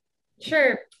it?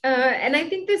 Sure. And I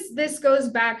think this goes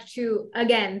back to,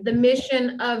 again, the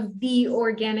mission of the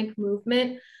organic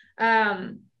movement.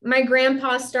 My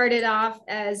grandpa started off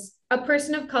as a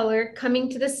person of color coming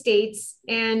to the States,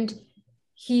 and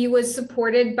he was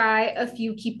supported by a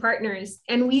few key partners,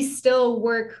 and we still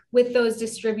work with those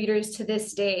distributors to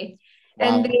this day. Wow.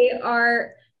 And they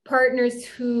are partners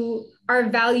who are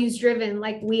values driven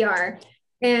like we are.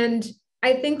 And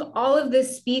I think all of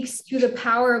this speaks to the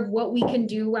power of what we can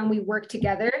do when we work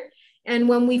together, and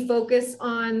when we focus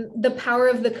on the power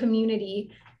of the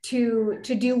community to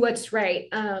do what's right.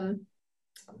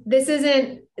 This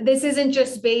isn't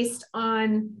just based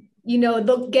on, you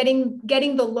know, getting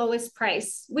the lowest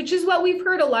price, which is what we've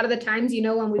heard a lot of the times. You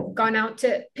know, when we've gone out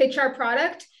to pitch our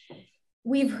product,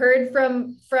 we've heard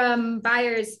from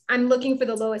buyers, I'm looking for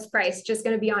the lowest price, just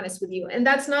going to be honest with you. And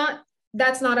that's not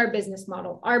That's not our business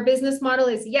model. Our business model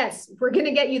is, yes, we're going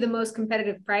to get you the most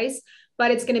competitive price,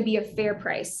 but it's going to be a fair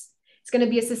price. It's going to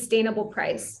be a sustainable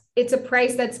price. It's a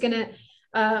price that's going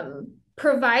to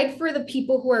provide for the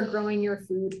people who are growing your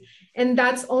food. And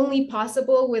that's only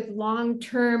possible with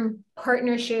long-term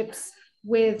partnerships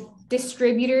with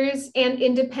distributors and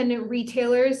independent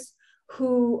retailers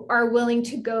who are willing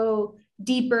to go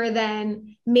deeper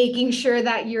than making sure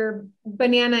that your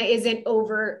banana isn't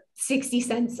over 60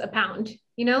 cents a pound,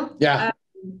 you know? Yeah.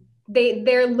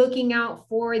 They're looking out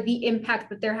for the impact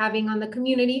that they're having on the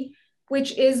community,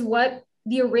 which is what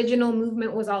the original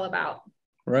movement was all about.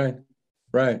 Right.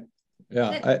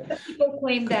 Yeah. People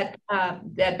claim that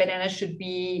that bananas should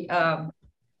be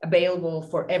available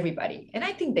for everybody. And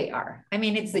I think they are. I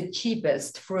mean, it's the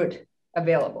cheapest fruit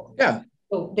available. Yeah.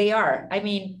 So they are. I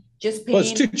mean, just paying. Well,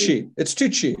 it's too cheap. It's too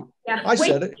cheap. Yeah. I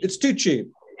said it. It's too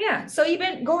cheap. Yeah. So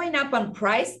even going up on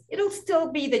price, it'll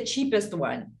still be the cheapest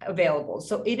one available.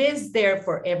 So it is there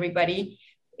for everybody.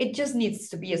 It just needs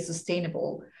to be a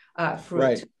sustainable fruit.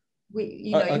 Right.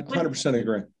 I 100%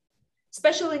 agree.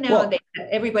 Especially nowadays,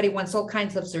 everybody wants all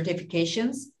kinds of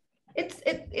certifications.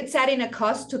 It's adding a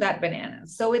cost to that banana.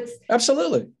 So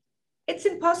absolutely. It's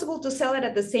impossible to sell it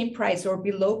at the same price or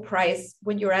below price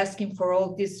when you're asking for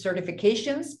all these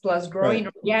certifications, plus growing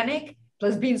organic,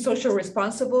 plus being social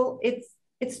responsible.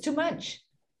 It's too much.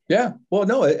 Yeah. Well,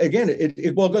 no, again,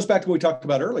 it goes back to what we talked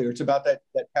about earlier. It's about that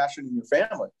passion in your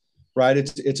family, right?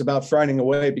 It's about finding a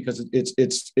way, because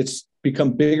it's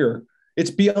become bigger. It's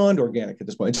beyond organic at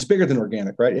this point. It's bigger than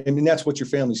organic, right? I mean, that's what your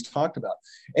family's talked about.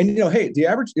 And, hey, the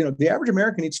average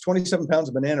American eats 27 pounds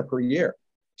of banana per year.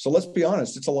 So let's be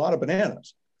honest, it's a lot of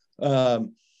bananas.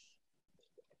 I'm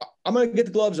going to get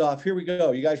the gloves off. Here we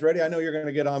go. You guys ready? I know you're going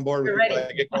to get on board with me when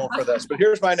I get going for this. But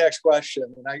here's my next question.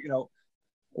 And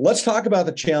let's talk about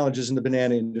the challenges in the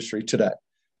banana industry today.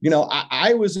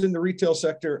 I was in the retail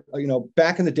sector,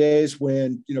 back in the days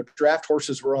when, draft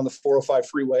horses were on the 405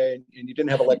 freeway and you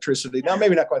didn't have electricity. Now,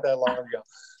 maybe not quite that long ago.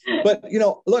 But,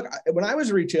 look, when I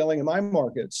was retailing in my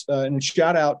markets, and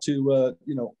shout out to,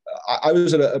 I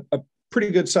was at a pretty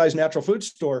good sized natural food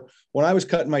store when I was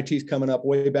cutting my teeth coming up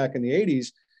way back in the 80s.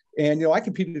 And, I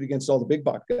competed against all the big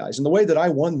box guys. And the way that I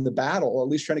won the battle, at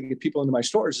least trying to get people into my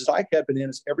stores, is I had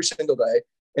bananas every single day.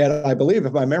 And I believe,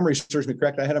 if my memory serves me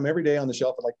correct, I had them every day on the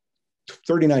shelf at like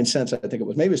 39 cents, I think it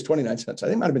was. Maybe it's 29 cents. I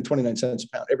think it might have been 29 cents a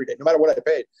pound every day, no matter what I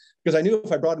paid. Because I knew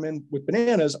if I brought them in with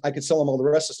bananas, I could sell them all the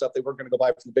rest of the stuff they weren't going to go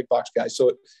buy from the big box guys.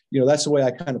 So, that's the way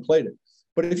I kind of played it.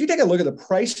 But if you take a look at the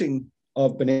pricing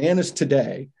of bananas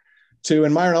today,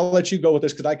 and Myron, I'll let you go with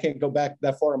this because I can't go back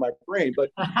that far in my brain, but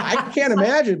I can't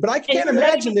imagine that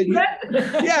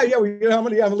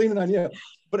I'm leaning on you.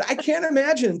 But I can't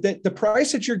imagine that the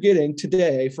price that you're getting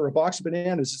today for a box of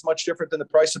bananas is much different than the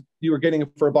price that you were getting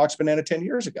for a box of banana 10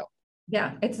 years ago.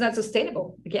 Yeah, it's not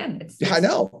sustainable. Again, I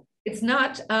know. It's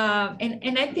not.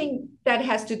 And I think that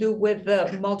has to do with the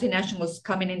multinationals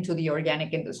coming into the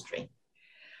organic industry.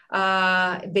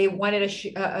 They wanted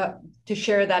to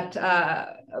share that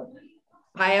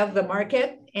pie of the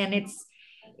market, and it's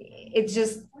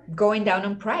just going down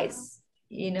on price.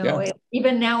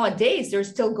 Even nowadays, they're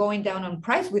still going down on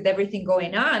price with everything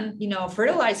going on.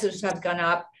 Fertilizers have gone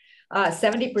up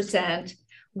 70%,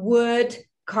 wood,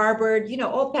 cardboard,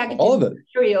 all packaging, all of it,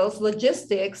 materials,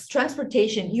 logistics,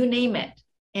 transportation, you name it.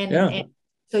 And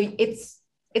so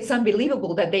it's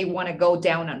unbelievable that they want to go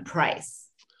down on price.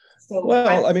 So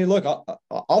look,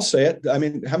 I'll say it. I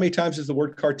mean, how many times has the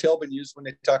word cartel been used when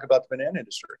they talk about the banana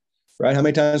industry? Right? How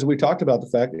many times have we talked about the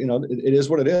fact, it is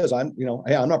what it is. I'm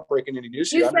not breaking any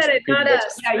news. You said it, not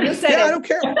us. Yeah, you said it. I don't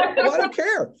care. Well, I don't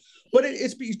care. But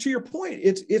it's to your point.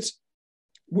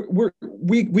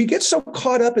 We get so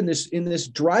caught up in this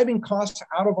driving costs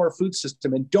out of our food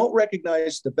system and don't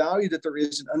recognize the value that there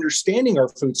is in understanding our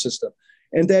food system,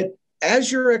 and that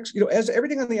as as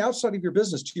everything on the outside of your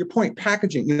business, to your point,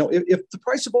 packaging. If the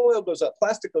price of oil goes up,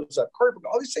 plastic goes up, carbon,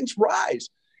 all these things rise.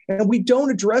 And we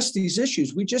don't address these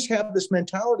issues. We just have this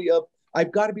mentality of,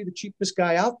 I've got to be the cheapest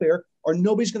guy out there or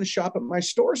nobody's going to shop at my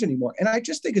stores anymore. And I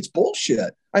just think it's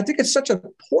bullshit. I think it's such a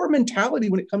poor mentality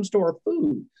when it comes to our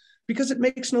food, because it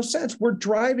makes no sense.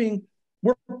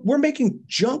 We're making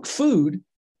junk food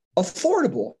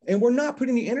affordable, and we're not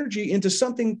putting the energy into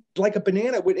something like a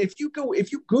banana. If you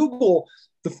Google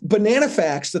the banana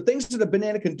facts, the things that a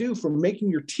banana can do, from making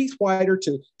your teeth whiter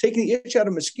to taking the itch out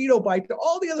of mosquito bite to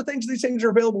all the other things these things are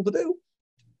available to do,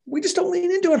 we just don't lean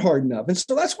into it hard enough. And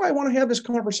so that's why I want to have this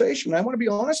conversation. I want to be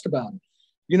honest about it,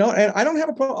 and I don't have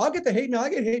a problem. I'll get the hate mail. I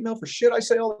get hate mail for shit I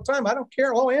say all the time. I don't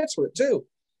care. I'll answer it too.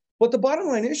 But the bottom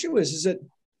line issue is that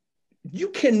you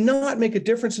cannot make a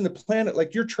difference in the planet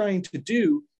like you're trying to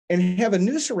do and have a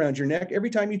noose around your neck every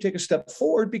time you take a step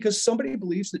forward because somebody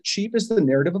believes that cheap is the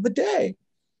narrative of the day.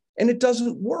 And it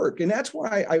doesn't work. And that's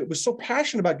why I was so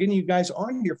passionate about getting you guys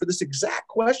on here for this exact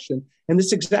question and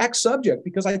this exact subject,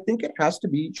 because I think it has to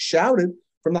be shouted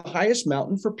from the highest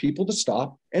mountain for people to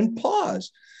stop and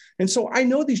pause. And so I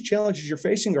know these challenges you're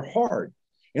facing are hard.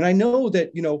 And I know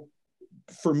that,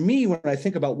 for me, when I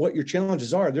think about what your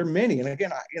challenges are, there are many. And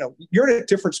again, you're at a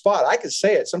different spot. I could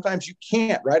say it. Sometimes you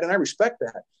can't, right? And I respect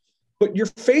that. But you're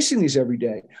facing these every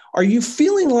day. Are you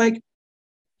feeling like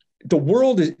the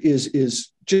world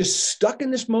is just stuck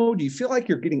in this mode? Do you feel like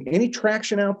you're getting any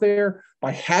traction out there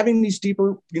by having these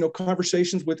deeper,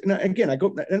 conversations with, and again,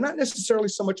 and not necessarily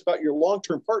so much about your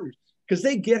long-term partners, because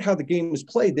they get how the game is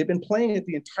played. They've been playing it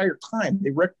the entire time.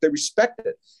 They respect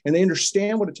it and they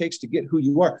understand what it takes to get who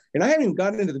you are. And I haven't even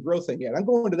gotten into the growth thing yet. I'm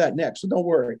going to that next, so don't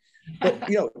worry. But,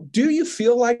 do you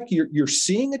feel like you're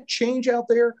seeing a change out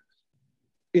there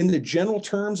in the general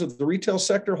terms of the retail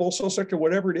sector, wholesale sector,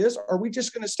 whatever it is? Are we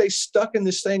just going to stay stuck in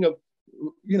this thing of,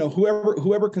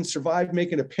 whoever can survive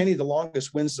making a penny the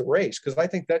longest wins the race? Because I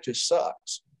think that just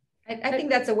sucks. I think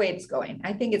that's the way it's going.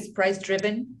 I think it's price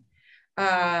driven.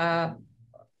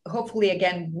 Hopefully,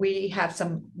 again, we have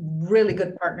some really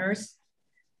good partners,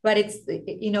 but it's,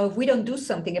 if we don't do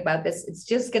something about this, it's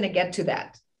just going to get to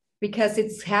that, because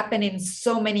it's happening in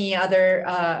so many other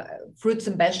fruits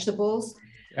and vegetables.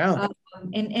 Yeah.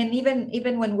 And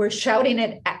even when we're shouting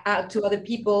it out to other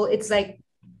people, it's like,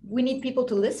 we need people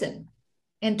to listen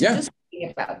and to do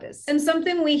something about this. And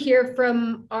something we hear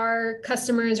from our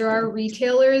customers or our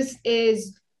retailers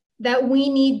is that we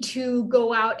need to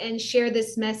go out and share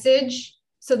this message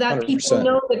so that 100%. People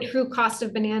know the true cost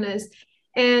of bananas.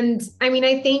 And I mean,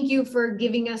 I thank you for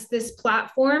giving us this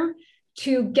platform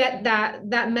to get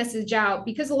that message out,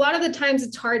 because a lot of the times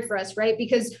it's hard for us, right?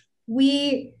 Because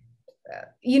we're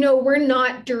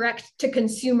not direct to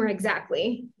consumer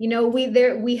exactly.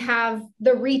 We have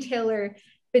the retailer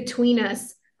between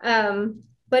us.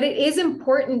 But it is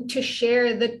important to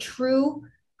share the true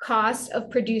cost of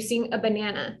producing a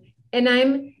banana. And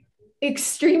I'm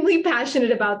extremely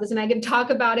passionate about this, and I can talk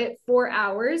about it for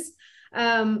hours.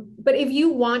 But if you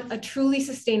want a truly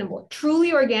sustainable,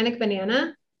 truly organic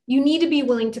banana, you need to be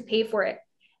willing to pay for it,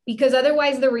 because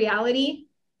otherwise the reality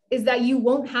is that you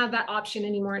won't have that option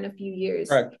anymore in a few years.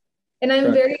 Right. And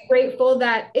I'm very grateful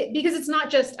that because it's not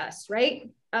just us, right?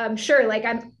 Sure, like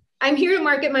I'm here to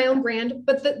market my own brand,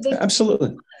 but the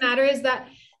absolutely matter is that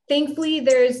thankfully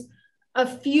there's a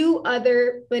few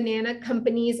other banana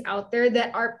companies out there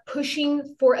that are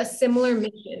pushing for a similar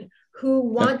mission, who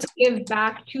want to give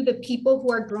back to the people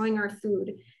who are growing our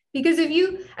food. Because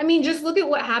just look at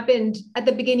what happened at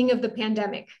the beginning of the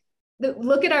pandemic.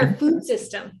 Look at our food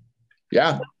system.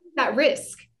 Yeah. At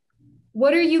risk.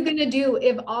 What are you going to do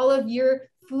if all of your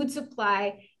food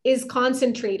supply is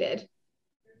concentrated?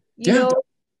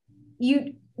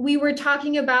 We were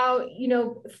talking about,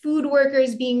 food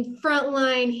workers being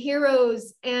frontline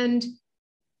heroes, and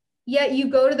yet you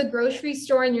go to the grocery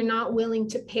store and you're not willing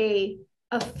to pay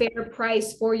a fair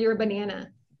price for your banana.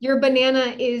 Your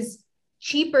banana is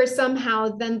cheaper somehow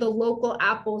than the local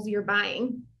apples you're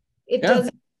buying. It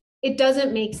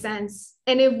doesn't make sense.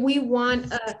 And if we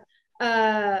want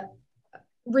a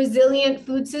resilient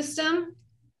food system,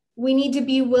 we need to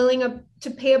be willing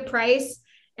to pay a price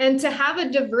and to have a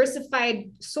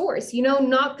diversified source,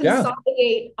 not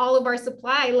consolidate all of our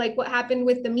supply, like what happened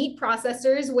with the meat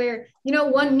processors, where,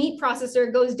 one meat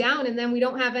processor goes down and then we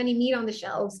don't have any meat on the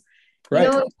shelves. Right.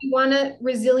 If we want a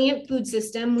resilient food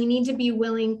system, we need to be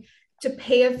willing to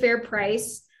pay a fair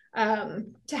price,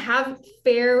 to have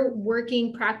fair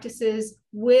working practices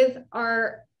with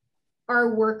our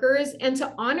workers, and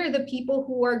to honor the people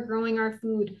who are growing our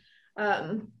food,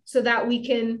 so that we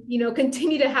can,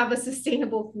 continue to have a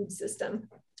sustainable food system.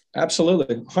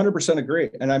 Absolutely. 100% agree.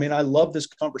 And I love this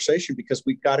conversation because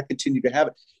we've got to continue to have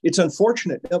it. It's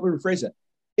unfortunate. Let me rephrase that.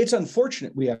 It's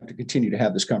unfortunate we have to continue to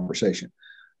have this conversation.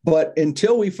 But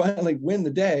until we finally win the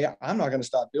day, I'm not going to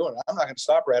stop doing it. I'm not going to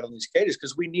stop rattling these cages,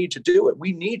 because we need to do it.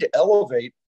 We need to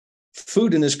elevate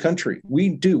food in this country. We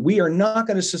do. We are not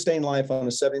going to sustain life on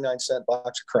a 79-cent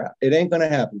box of crap. It ain't going to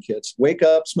happen, kids. Wake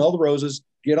up, smell the roses,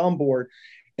 get on board,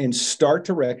 and start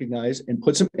to recognize and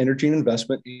put some energy and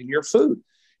investment in your food.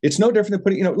 It's no different than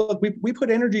putting, look, we put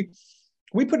energy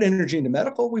into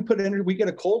medical. We get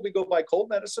a cold, we go buy cold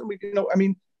medicine.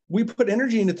 We put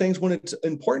energy into things when it's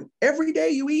important. Every day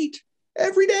you eat,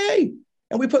 every day.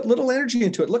 And we put little energy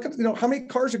into it. Look at, how many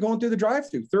cars are going through the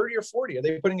drive-through, 30 or 40. Are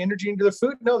they putting energy into their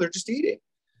food? No, they're just eating,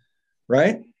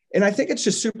 right? And I think it's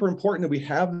just super important that we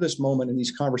have this moment in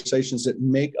these conversations that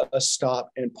make us stop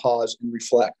and pause and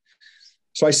reflect.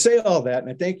 So I say all that, and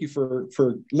I thank you for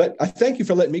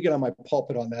letting me get on my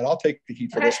pulpit on that. I'll take the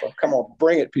heat for this one. Come on,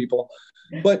 bring it, people.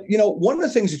 But one of the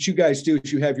things that you guys do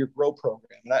is you have your GROW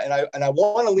program, and I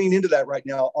want to lean into that right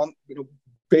now on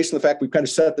based on the fact we've kind of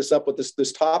set this up with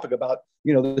this topic about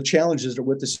the challenges that are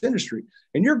with this industry.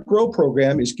 And your GROW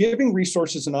program is giving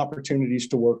resources and opportunities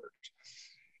to workers,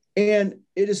 and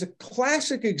it is a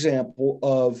classic example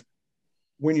of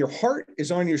when your heart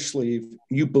is on your sleeve,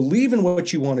 you believe in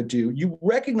what you want to do, you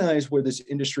recognize where this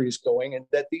industry is going, and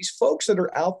that these folks that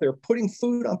are out there putting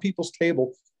food on people's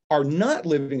table are not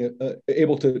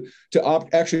able to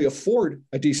actually afford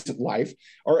a decent life,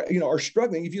 or are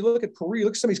struggling. If you look at Peru,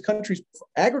 look at some of these countries,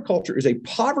 agriculture is a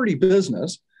poverty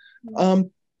business.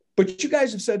 But you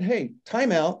guys have said, hey,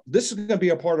 time out. This is going to be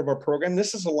a part of our program.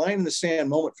 This is a line in the sand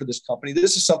moment for this company.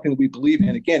 This is something that we believe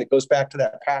in. Again, it goes back to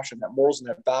that passion, that morals, and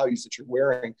that values that you're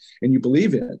wearing and you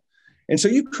believe in. And so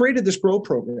you created this GROW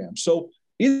program. So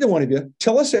either one of you,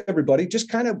 tell us, everybody, just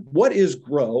kind of what is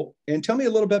GROW, and tell me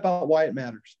a little bit about why it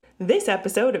matters. This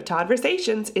episode of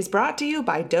Toddversations is brought to you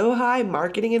by Dohai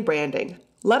Marketing and Branding.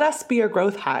 Let us be your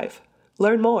growth hive.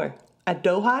 Learn more at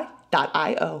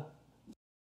dohai.io.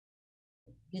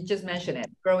 You just mentioned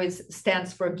it. GROW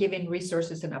stands for giving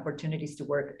resources and opportunities to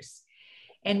workers.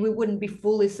 And we wouldn't be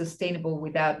fully sustainable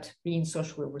without being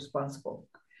socially responsible.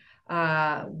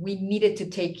 We needed to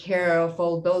take care of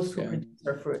all those who produce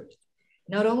our fruit,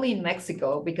 not only in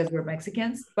Mexico, because we're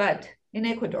Mexicans, but in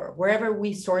Ecuador, wherever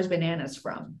we source bananas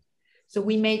from. So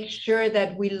we make sure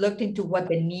that we looked into what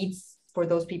the needs for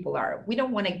those people are. We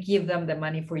don't want to give them the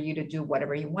money for you to do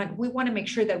whatever you want. We want to make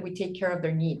sure that we take care of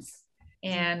their needs.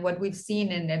 And what we've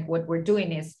seen and what we're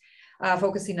doing is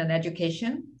focusing on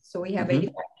education. So we have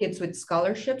 85 kids with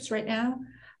scholarships right now.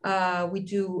 We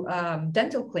do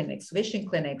dental clinics, vision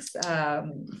clinics,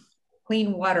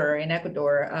 clean water in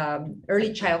Ecuador,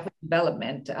 early childhood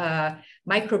development,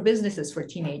 micro businesses for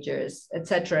teenagers,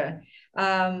 etc.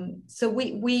 So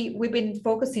we've been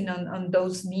focusing on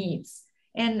those needs.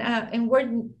 And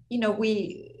when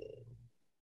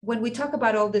we talk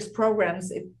about all these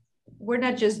programs, we're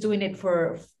not just doing it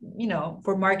for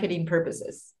marketing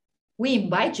purposes. We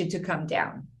invite you to come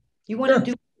down. You want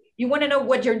to know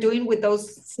what you're doing with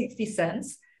those 60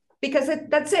 cents, because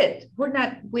that's it. We're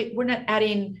not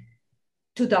adding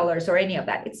 $2 or any of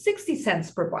that. It's 60 cents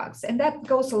per box, and that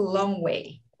goes a long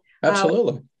way.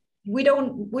 Absolutely. We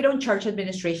don't charge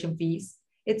administration fees.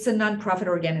 It's a nonprofit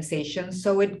organization,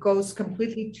 so it goes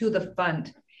completely to the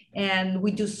fund, and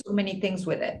we do so many things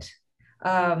with it.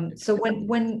 So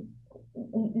when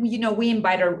we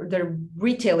invite the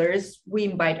retailers, we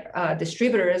invite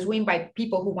distributors, we invite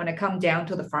people who want to come down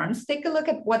to the farms, take a look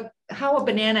at how a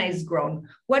banana is grown,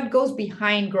 what goes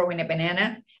behind growing a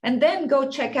banana, and then go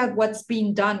check out what's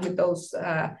being done with those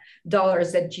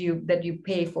dollars that you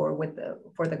pay for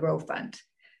the GROW Fund.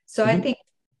 So I think,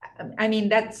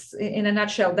 that's in a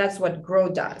nutshell, that's what GROW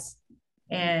does,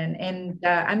 and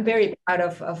I'm very proud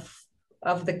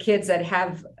of the kids that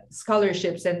have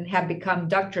scholarships and have become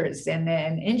doctors and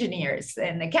engineers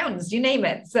and accountants, you name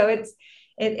it. So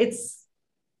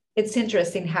it's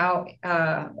interesting how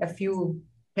a few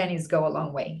pennies go a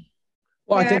long way.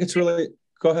 Well, I think it's really,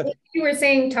 go ahead. Like you were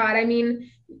saying, Todd,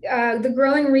 the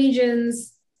growing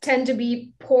regions tend to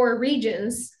be poor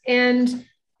regions, and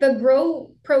the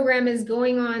GROW program is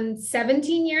going on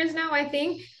 17 years now, I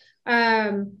think.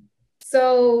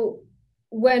 So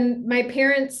when my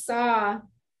parents saw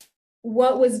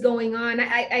what was going on,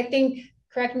 I think,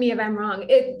 correct me if I'm wrong,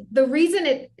 the reason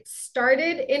it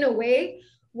started in a way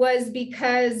was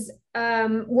because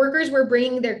workers were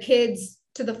bringing their kids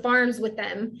to the farms with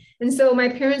them. And so my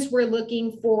parents were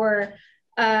looking for,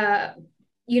 a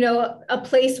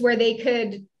place where they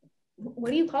could, what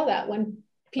do you call that when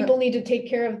people need to take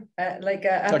care of? Like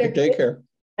a daycare.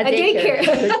 A daycare.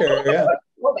 Daycare, yeah.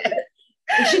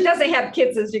 She doesn't have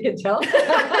kids, as you can tell.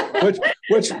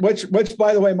 which,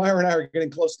 by the way, Myra and I are getting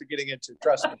close to getting into.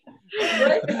 Trust me.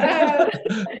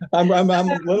 I'm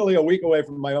literally a week away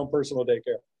from my own personal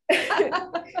daycare.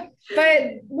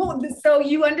 But so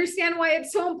you understand why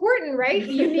it's so important, right?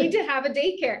 You need to have a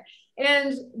daycare,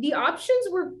 and the options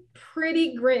were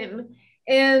pretty grim,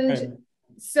 and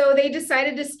so they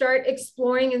decided to start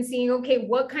exploring and seeing, okay,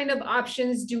 what kind of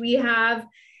options do we have,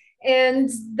 and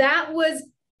that was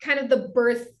kind of the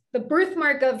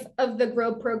birthmark of the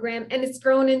GROW program, and it's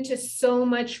grown into so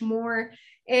much more.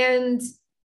 And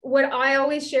what I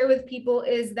always share with people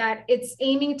is that it's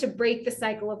aiming to break the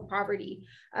cycle of poverty.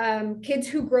 Kids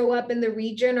who grow up in the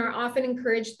region are often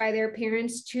encouraged by their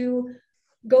parents to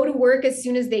go to work as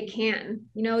soon as they can.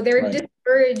 You know, they're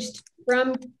discouraged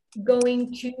from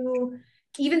going to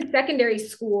even secondary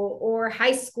school or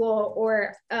high school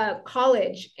or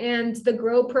college. And the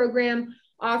GROW program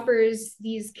offers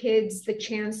these kids the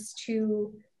chance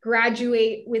to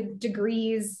graduate with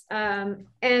degrees.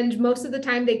 And most of the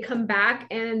time they come back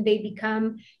and they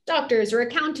become doctors or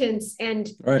accountants and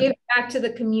give back to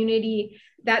the community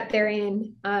that they're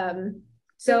in.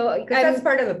 So that's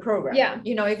part of the program. Yeah.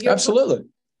 You know, if you're absolutely,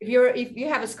 if you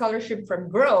have a scholarship from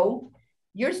GROW,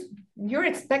 you're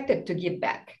expected to give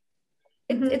back.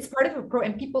 It's part of a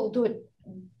program, and people do it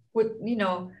with, you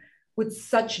know, with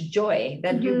such joy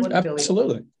that you wouldn't believe.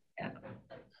 Absolutely. Yeah.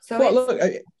 So well, look,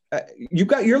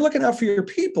 you're looking out for your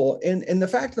people, and the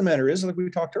fact of the matter is, like we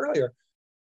talked earlier,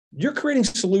 you're creating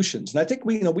solutions, and I think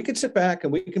we could sit back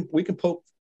and we can poke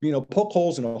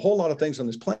holes in a whole lot of things on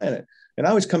this planet, and I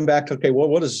always come back to, okay, well,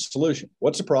 what is the solution?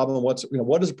 What's the problem? What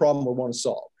is the problem we want to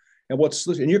solve? And what's the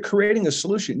solution? And you're creating a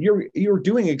solution. You're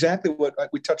doing exactly what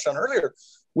we touched on earlier,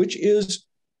 which is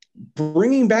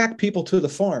bringing back people to the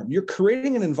farm. You're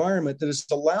creating an environment that is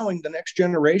allowing the next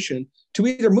generation to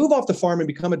either move off the farm and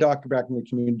become a doctor back in the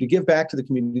community, to give back to the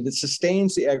community, that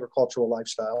sustains the agricultural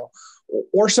lifestyle,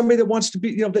 or somebody that wants to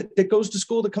be, that goes to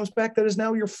school, that comes back, that is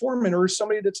now your foreman, or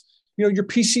somebody that's, your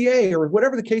PCA, or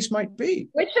whatever the case might be.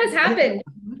 Which has happened.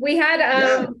 We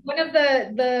had one of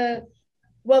the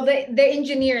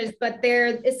engineers, but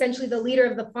they're essentially the leader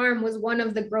of the farm, was one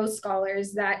of the GROW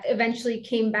scholars that eventually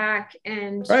came back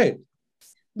and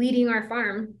leading our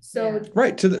farm. So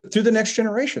through the next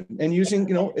generation, and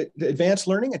using advanced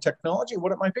learning and technology,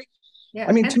 what it might be. Yeah,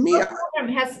 I mean, and to me,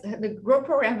 the GROW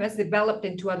program has developed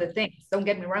into other things. Don't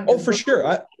get me wrong. Oh, for sure.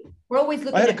 We're always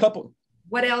looking at a couple.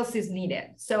 What else is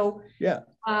needed? So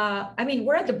I mean,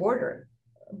 we're at the border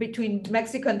between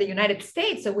Mexico and the United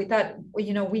States. So we thought, we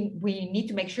need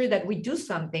to make sure that we do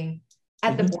something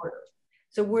at the border.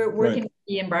 So we're working with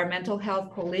the Environmental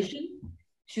Health Coalition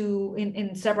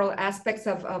in several aspects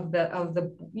of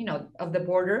the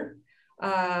border.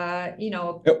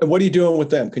 What are you doing with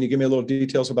them? Can you give me a little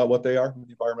details about what they are,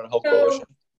 the Environmental Health Coalition?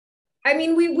 I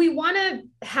mean, we want to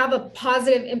have a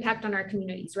positive impact on our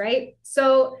communities, right?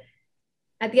 So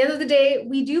at the end of the day,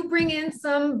 we do bring in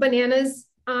some bananas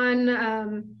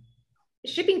on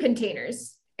shipping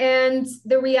containers. And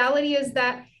the reality is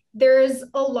that there's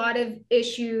a lot of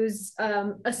issues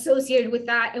associated with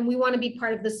that. And we want to be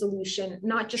part of the solution,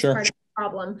 not just part of the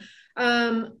problem.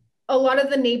 A lot of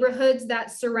the neighborhoods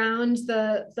that surround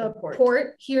the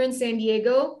port here in San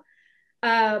Diego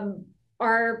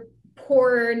are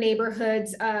poor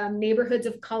neighborhoods, neighborhoods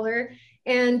of color.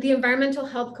 And the Environmental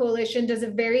Health Coalition does a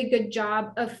very good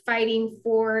job of fighting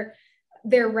for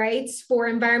their rights, for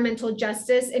environmental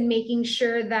justice, and making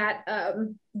sure that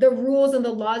the rules and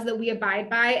the laws that we abide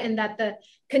by, and that the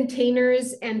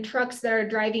containers and trucks that are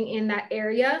driving in that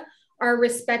area are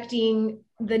respecting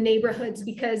the neighborhoods,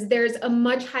 because there's a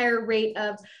much higher rate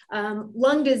of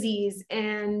lung disease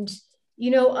and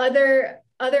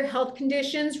other health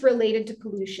conditions related to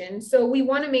pollution. So we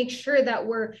want to make sure that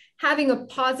we're having a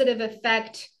positive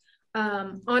effect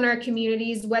on our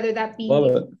communities, whether that be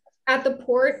at the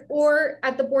port or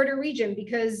at the border region,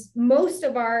 because most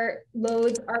of our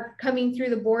loads are coming through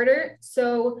the border.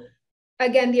 So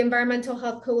again, the Environmental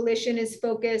Health Coalition is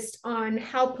focused on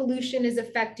how pollution is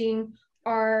affecting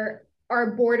our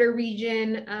border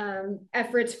region,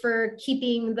 efforts for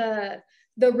keeping the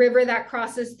river that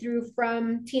crosses through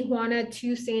from Tijuana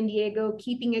to San Diego,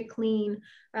 keeping it clean.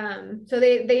 So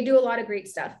they do a lot of great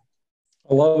stuff.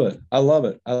 I love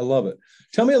it.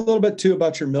 Tell me a little bit too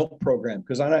about your milk program,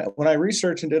 because when I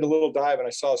researched and did a little dive and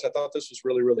I saw this, I thought this was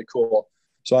really, really cool.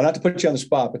 So not to put you on the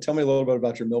spot, but tell me a little bit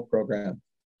about your milk program.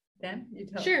 Dan, you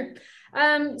tell. Sure.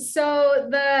 So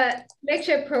the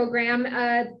MilkShip program,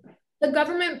 the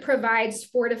government provides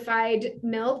fortified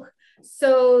milk.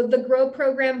 So the GROW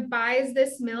program buys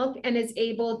this milk and is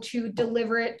able to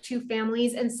deliver it to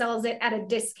families and sells it at a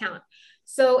discount.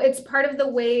 So it's part of the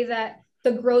way that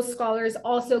the GROW scholars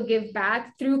also give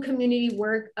back through community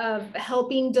work of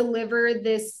helping deliver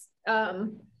this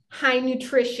high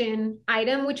nutrition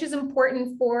item, which is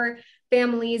important for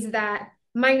families that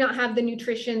might not have the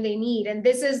nutrition they need. And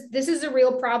this is a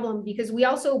real problem, because we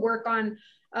also work on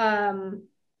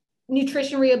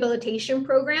nutrition rehabilitation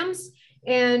programs.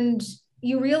 And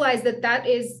you realize that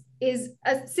is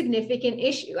a significant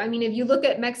issue. I mean, if you look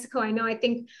at Mexico, I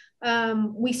think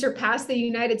we surpassed the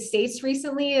United States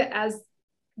recently as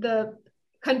the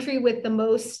country with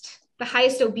the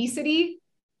highest obesity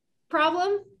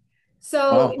problem. So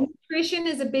Wow. nutrition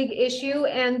is a big issue,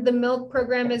 and the milk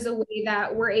program is a way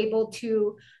that we're able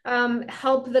to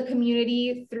help the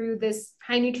community through this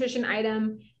high nutrition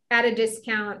item at a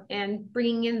discount and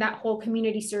bringing in that whole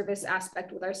community service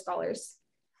aspect with our scholars.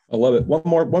 I love it. One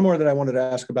more that I wanted to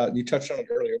ask about, and you touched on it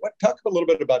earlier. Talk a little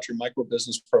bit about your micro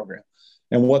business program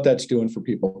and what that's doing for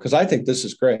people, because I think this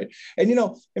is great. And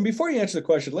and before you answer the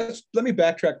question, let me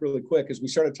backtrack really quick as we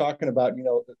started talking about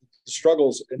the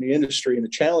struggles in the industry and the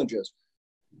challenges.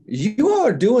 You all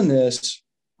are doing this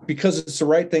because it's the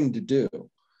right thing to do,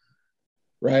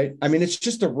 right? I mean, it's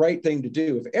just the right thing to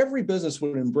do. If every business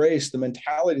would embrace the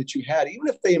mentality that you had, even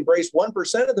if they embraced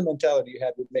 1% of the mentality you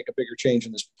had, would make a bigger change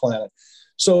in this planet.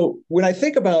 So when I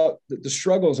think about the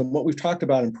struggles and what we've talked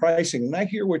about in pricing, and I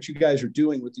hear what you guys are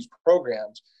doing with these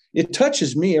programs, it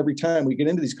touches me every time we get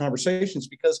into these conversations,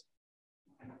 because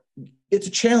it's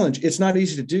a challenge. It's not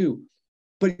easy to do,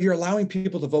 but you're allowing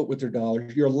people to vote with their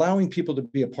dollars. You're allowing people to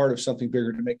be a part of something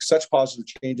bigger, to make such positive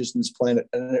changes in this planet,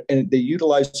 and they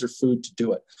utilize their food to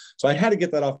do it. So I had to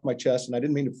get that off my chest, and I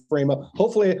didn't mean to frame up.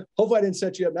 Hopefully I didn't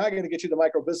set you up. Now I got to get you the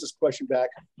micro business question back.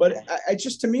 But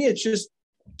to me, it's just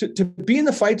to be in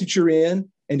the fight that you're in,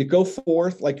 and to go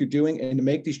forth like you're doing, and to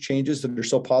make these changes that are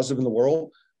so positive in the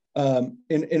world,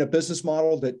 in a business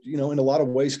model that, in a lot of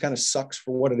ways kind of sucks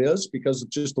for what it is, because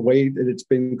it's just the way that it's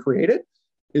been created.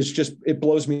 It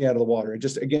blows me out of the water. It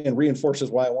just, again,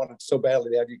 reinforces why I wanted so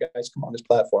badly to have you guys come on this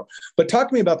platform. But talk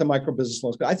to me about the micro business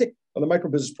loans. I think the micro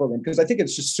business program, because I think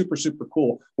it's just super, super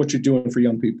cool what you're doing for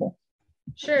young people.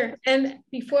 Sure. And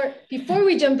before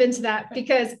we jump into that,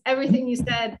 because everything you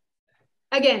said,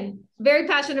 again, very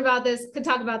passionate about this, could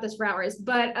talk about this for hours,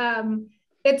 but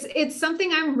it's something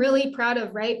I'm really proud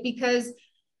of, right? Because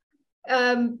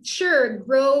sure,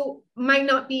 Grow might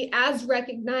not be as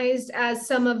recognized as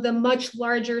some of the much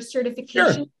larger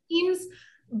certification schemes,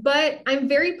 but I'm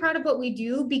very proud of what we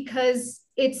do because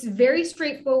it's very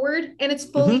straightforward and it's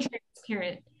fully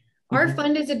transparent. Our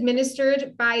fund is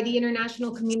administered by the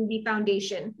International Community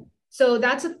Foundation. So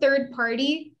that's a third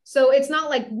party. So it's not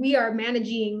like we are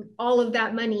managing all of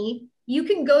that money. You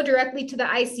can go directly to the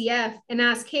ICF and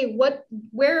ask, hey,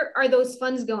 where are those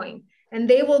funds going? And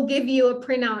they will give you a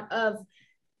printout of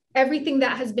everything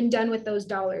that has been done with those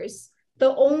dollars.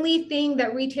 The only thing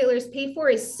that retailers pay for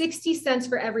is 60 cents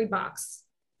for every box.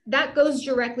 That goes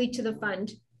directly to the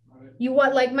fund.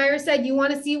 Like Myra said, you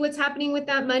want to see what's happening with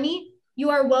that money?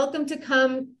 You are welcome to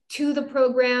come to the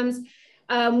programs.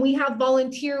 We have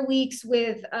volunteer weeks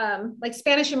with like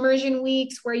Spanish immersion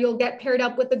weeks where you'll get paired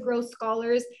up with the Grow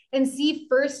scholars and see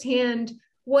firsthand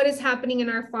what is happening in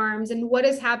our farms and what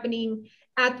is happening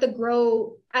at the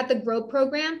Grow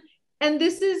program. And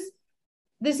this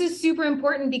is super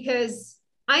important because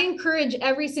I encourage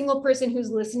every single person who's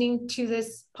listening to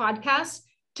this podcast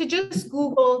to just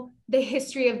Google the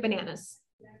history of bananas.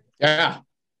 Yeah.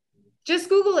 Just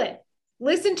Google it.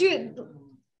 Listen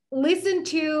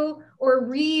to or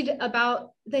read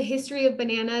about the history of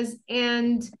bananas.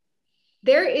 And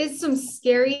there is some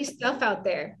scary stuff out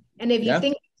there. And if you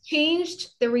think it's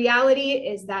changed, the reality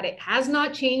is that it has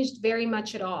not changed very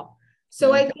much at all.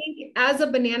 So I think as a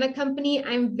banana company,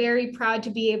 I'm very proud to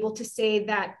be able to say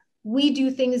that we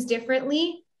do things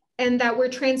differently and that we're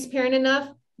transparent enough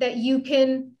that you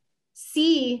can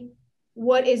see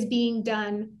what is being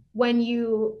done when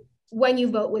you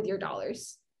vote with your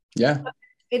dollars. Yeah.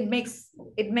 It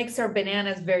makes our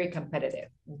bananas very competitive.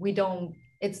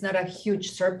 It's not a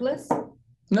huge surplus.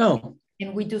 No.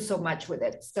 And we do so much with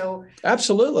it. So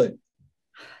absolutely.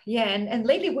 Yeah, and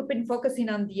lately we've been focusing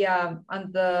on the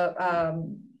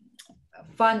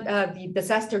fund, the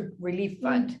disaster relief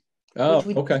fund. Oh, which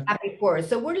we didn't have before.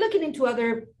 So we're looking into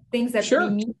other things that we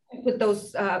need to put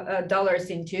those dollars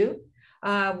into.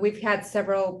 We've had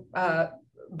several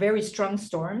very strong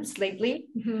storms lately.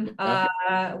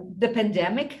 The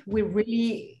pandemic, we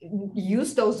really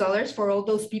used those dollars for all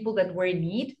those people that were in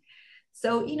need.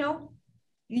 So,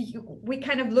 we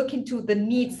kind of look into the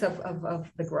needs of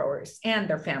the growers and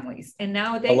their families. And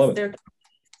nowadays they're...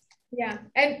 Yeah.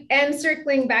 And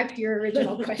circling back to your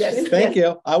original question. Yes, thank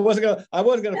you. I wasn't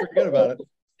gonna forget about it.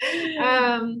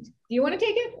 Do you want to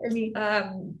take it or me?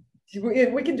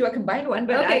 We can do a combined one,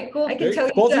 but cool. I can tell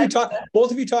you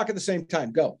both of you talk at the same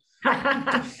time. Go.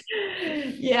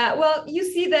 Yeah, well, you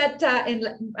see that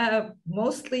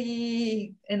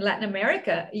mostly in Latin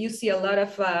America, you see a lot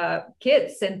of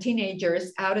kids and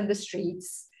teenagers out in the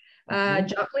streets,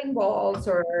 juggling balls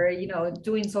or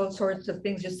doing all sorts of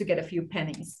things just to get a few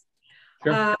pennies.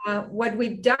 Sure. What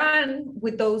we've done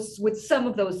with some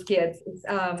of those kids is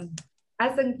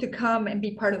ask them to come and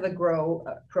be part of the Grow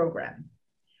program.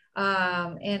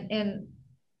 And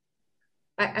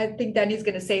I think Danny's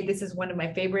going to say this is one of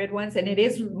my favorite ones, and it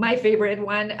is my favorite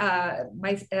one.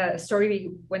 My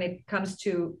story when it comes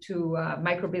to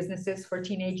micro businesses for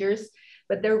teenagers.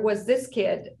 But there was this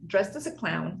kid dressed as a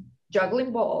clown,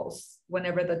 juggling balls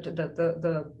whenever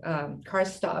the car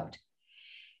stopped,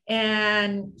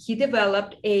 and he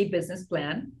developed a business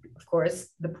plan. Of course,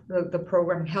 the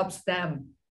program helps them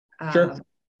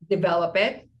develop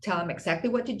it, tell them exactly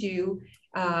what to do.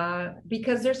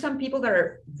 Because there's some people that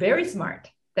are very smart,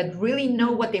 that really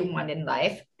know what they want in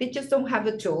life. They just don't have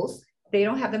the tools. They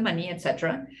don't have the money,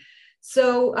 etc.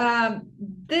 So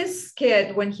this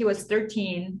kid, when he was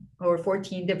 13 or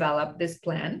 14, developed this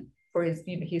plan for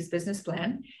his business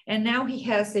plan. And now he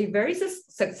has a very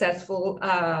successful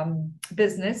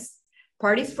business,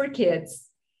 Parties for Kids.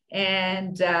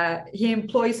 And he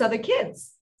employs other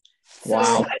kids. Wow.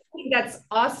 So I think that's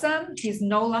awesome. He's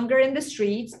no longer in the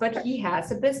streets, but he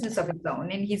has a business of his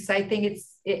own. And I think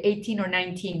it's 18 or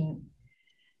 19.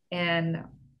 And,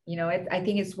 I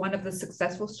think it's one of the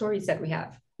successful stories that we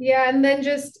have. Yeah. And then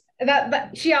just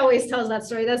that she always tells that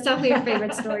story. That's definitely her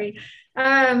favorite story.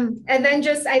 And then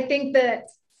just, I think that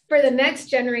for the next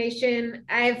generation,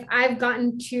 I've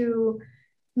gotten to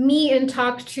meet and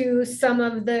talk to some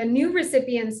of the new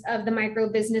recipients of the micro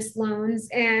business loans.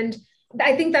 And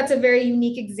I think that's a very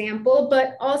unique example,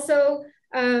 but also,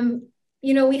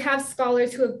 we have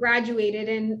scholars who have graduated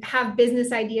and have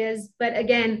business ideas, but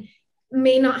again,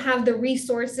 may not have the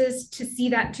resources to see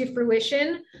that to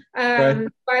fruition. Right.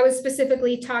 I was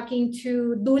specifically talking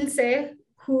to Dulce,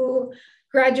 who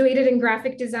graduated in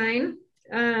graphic design.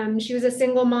 She was a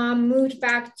single mom, moved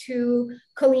back to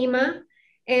Colima,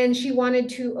 and she wanted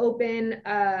to open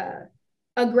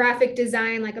a graphic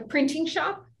design, like a printing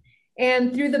shop.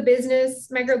 And through the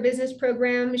micro business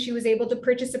program, she was able to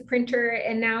purchase a printer,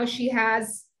 and now she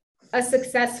has a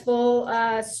successful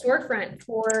storefront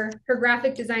for her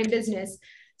graphic design business.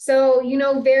 So,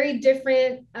 very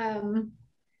different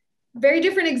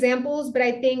examples, but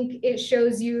I think it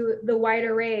shows you the wide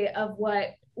array of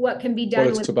what can be done.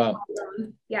 What it's about.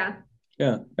 Yeah.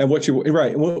 Yeah. And what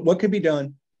can be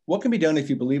done? What can be done if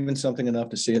you believe in something enough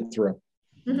to see it through?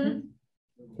 Mm-hmm.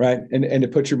 Right. And to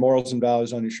put your morals and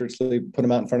values on your shirt sleeve, put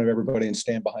them out in front of everybody and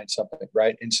stand behind something.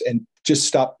 Right. And just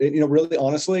stop, really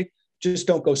honestly, just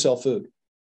don't go sell food.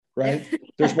 Right.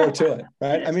 There's more to it.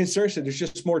 Right. I mean, seriously, there's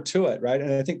just more to it. Right.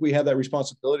 And I think we have that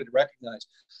responsibility to recognize.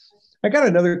 I got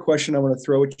another question I want to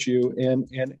throw at you. And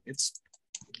it's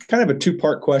kind of a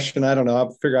two-part question. I don't know.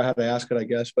 I'll figure out how to ask it, I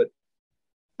guess. But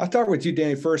I'll start with you,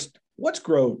 Danny, first. What's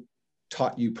Grow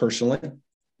taught you personally?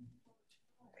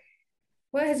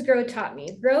 What has Grow taught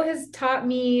me? Grow has taught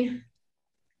me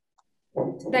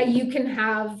that you can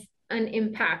have an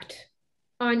impact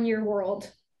on your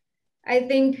world. I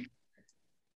think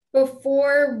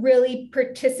before really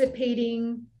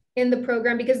participating in the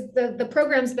program, because the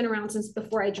program's been around since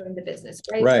before I joined the business,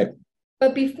 right? Right.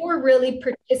 But before really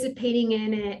participating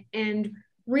in it and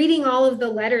reading all of the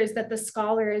letters that the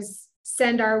scholars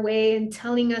send our way and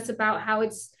telling us about how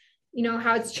it's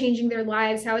changing their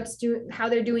lives, how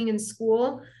they're doing in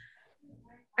school.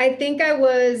 I think I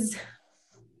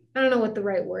don't know what the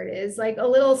right word is, like a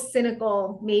little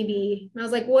cynical, maybe. And I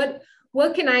was like,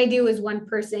 what can I do as one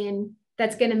person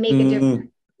that's going to make a difference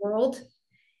in the world?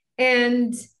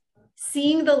 And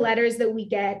seeing the letters that we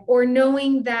get, or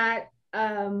knowing that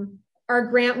our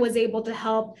grant was able to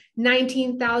help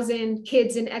 19,000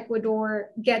 kids in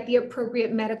Ecuador get the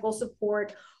appropriate medical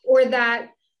support, or that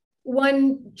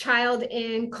one child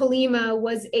in Colima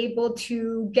was able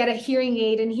to get a hearing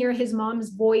aid and hear his mom's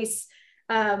voice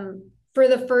for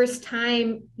the first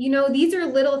time. These are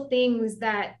little things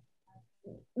that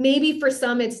maybe for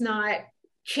some it's not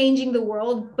changing the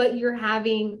world, but you're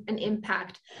having an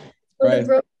impact. So right. The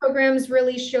growth programs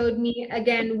really showed me,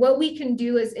 again, what we can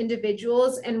do as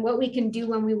individuals and what we can do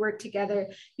when we work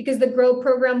together, because the Grow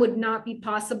program would not be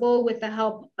possible with the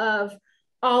help of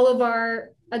all of our,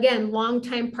 again,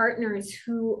 longtime partners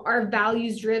who are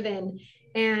values driven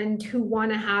and who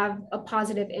want to have a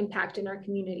positive impact in our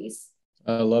communities.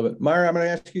 I love it. Myra, I'm going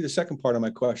to ask you the second part of my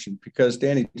question, because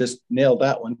Danny just nailed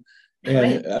that one.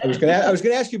 And I was going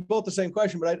to ask you both the same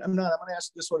question, but I'm not. I'm going to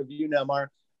ask this one of you now, Myra.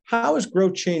 How has Grow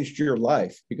changed your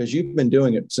life? Because you've been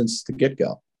doing it since the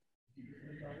get-go.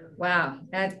 Wow,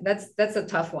 that's a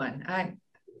tough one.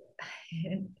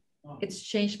 It's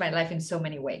changed my life in so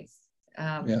many ways.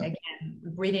 Again,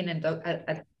 reading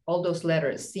at all those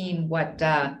letters, seeing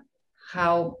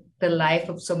how the life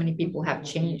of so many people have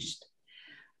changed.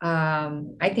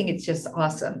 I think it's just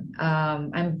awesome.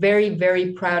 I'm very,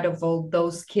 very proud of all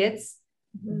those kids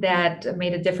that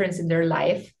made a difference in their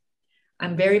life.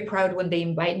 I'm very proud when they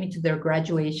invite me to their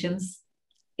graduations.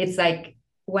 it's like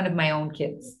one of my own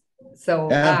kids. So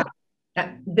Yeah.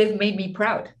 they've made me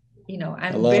proud. I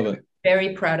I'm love very, it.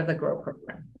 very proud of the Grow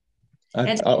program.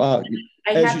 And I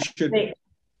as have you to should. say,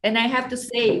 and I have to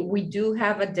say, we do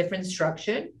have a different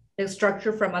structure,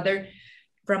 from other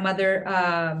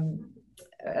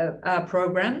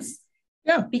programs.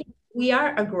 Yeah. Because we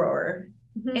are a grower,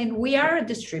 and we are a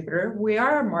distributor, we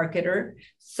are a marketer,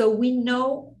 so we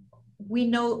know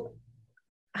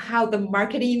how the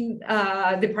marketing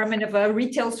department of a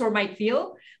retail store might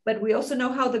feel, but we also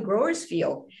know how the growers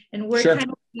feel, and we're Sure. kind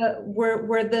of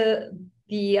we're the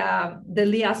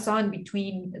liaison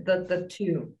between the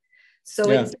two. So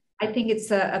Yeah. I think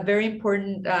it's a very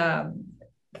important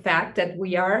fact that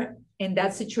we are in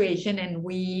that situation, and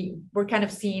we're kind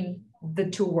of seeing the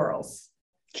two worlds.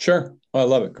 Sure. Oh, I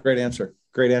love it. Great answer.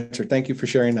 Great answer. Thank you for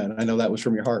sharing that. I know that was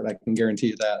from your heart. I can guarantee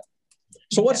you that.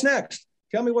 So what's next?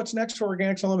 Tell me what's next for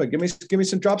Organics Unlimited. Give me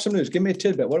some, drop some news. Give me a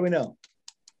tidbit. What do we know?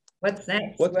 What's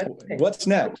next? What's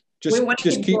next? We want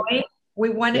to keep going. We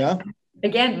want to,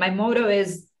 again, my motto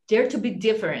is dare to be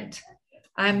different.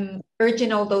 I'm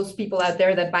urging all those people out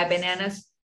there that buy bananas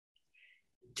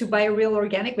to buy a real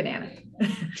organic banana.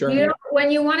 Sure.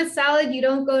 When you want a salad, you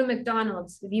don't go to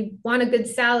McDonald's. If you want a good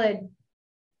salad,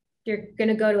 you're going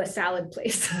to go to a salad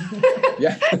place.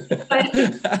 Yeah.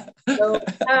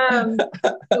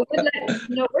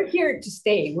 We're here to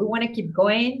stay. We want to keep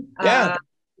going. Yeah.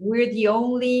 We're the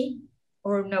only,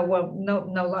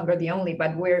 no longer the only,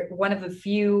 but we're one of the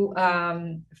few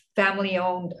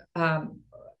family-owned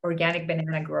organic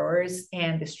banana growers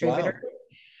and distributors. Wow.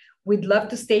 We'd love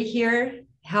to stay here.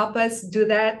 Help us do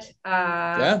that.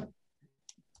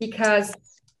 Because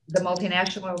the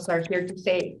multinationals are here to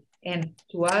stay. And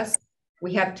to us,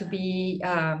 we have to be,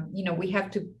 we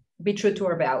have to be true to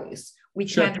our values. We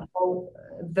can't go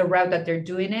the route that they're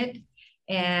doing it,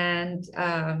 and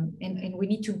we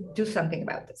need to do something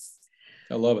about this.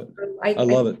 I love it. I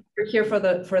love it. We're here for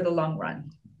the long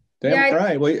run. Damn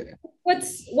right. Well,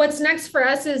 what's next for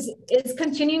us is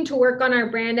continuing to work on our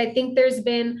brand. I think there's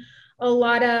been a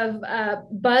lot of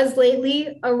buzz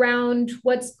lately around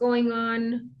what's going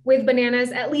on with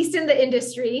bananas, at least in the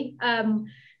industry.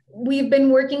 We've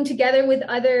been working together with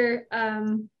other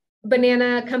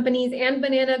banana companies and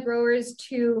banana growers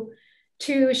to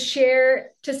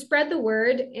share, to spread the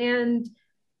word. And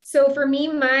so for me,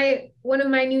 one of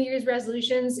my New Year's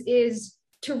resolutions is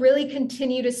to really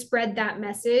continue to spread that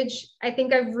message. I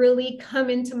think I've really come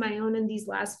into my own in these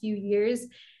last few years,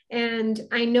 and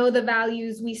I know the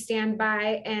values we stand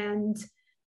by. And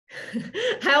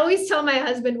I always tell my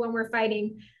husband when we're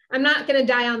fighting, I'm not going to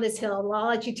die on this hill. Well, I'll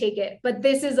let you take it, but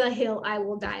this is a hill I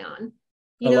will die on.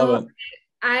 Love it.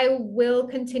 I will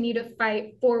continue to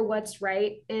fight for what's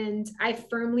right. And I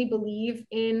firmly believe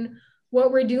in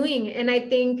what we're doing. And I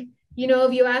think,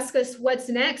 if you ask us what's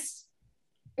next,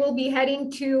 we'll be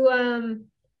heading to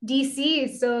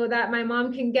DC so that my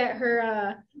mom can get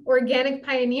her Organic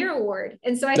Pioneer Award.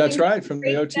 And so I think that's right, from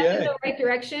the OTA. In the right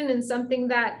direction, and something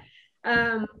that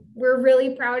we're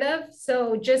really proud of.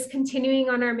 So just continuing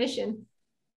on our mission.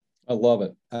 I love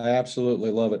it. I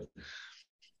absolutely love it.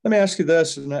 Let me ask you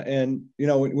this, and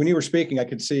when you were speaking, I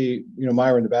could see,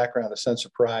 Myra in the background, a sense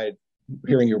of pride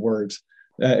hearing your words.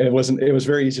 It was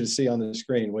very easy to see on the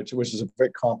screen, which is a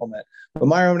great compliment. But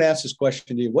Myra, I'm going to ask this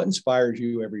question to you: what inspires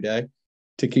you every day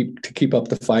to keep up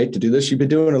the fight, to do this? You've been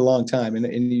doing it a long time,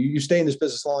 and you stay in this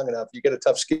business long enough. You get a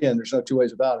tough skin. There's no two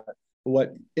ways about it. But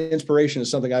what inspiration is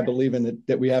something I believe in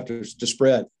that we have to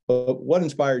spread. But what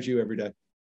inspires you every day?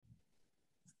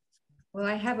 Well,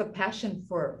 I have a passion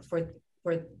for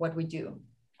what we do,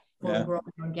 for growing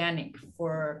organic,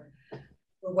 for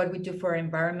what we do for our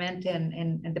environment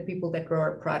and the people that grow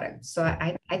our products. So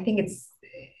I think it's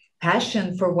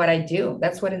passion for what I do.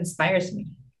 That's what inspires me.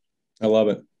 I love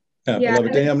it. I love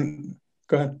it. Danielle,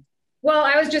 go ahead. Well,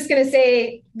 I was just going to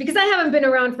say, because I haven't been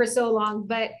around for so long,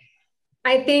 but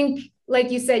I think,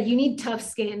 like you said, you need tough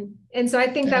skin. And so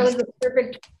I think that was the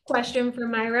perfect question for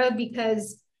Myra,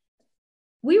 because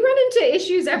we run into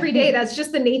issues every day. That's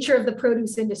just the nature of the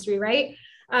produce industry, right?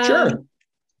 Sure.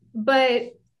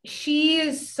 But she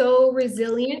is so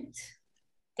resilient,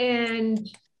 and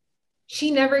she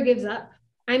never gives up.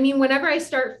 I mean, whenever I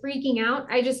start freaking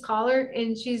out, I just call her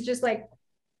and she's just like,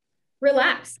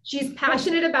 relax. She's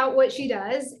passionate about what she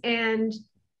does. And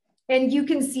you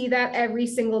can see that every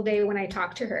single day when I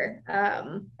talk to her.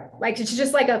 Like, it's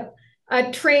just like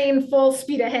a train full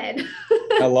speed ahead.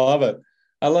 I love it.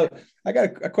 I got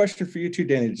a question for you too,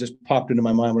 Danny, that just popped into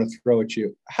my mind. I'm going to throw at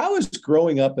you. How is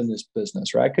growing up in this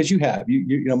business, right? Because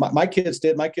my kids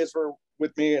did. My kids were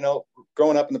with me,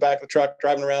 growing up in the back of the truck,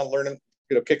 driving around, learning,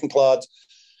 kicking clods.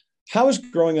 How has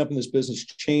growing up in this business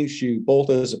changed you both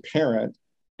as a parent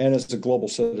and as a global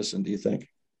citizen, do you think?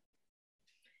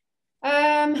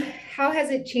 How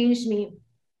has it changed me?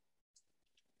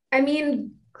 I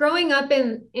mean, growing up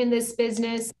in this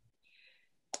business,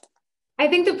 I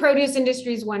think the produce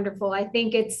industry is wonderful. I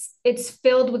think it's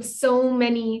filled with so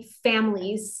many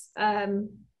families.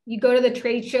 You go to the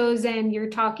trade shows and you're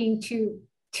talking to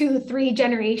 2, 3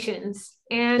 generations,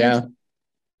 and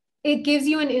it gives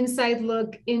you an inside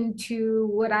look into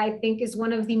what I think is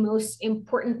one of the most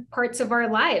important parts of our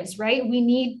lives, right? We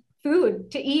need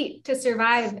food to eat, to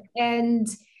survive. And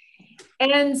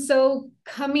so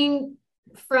coming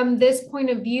from this point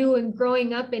of view and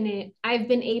growing up in it, I've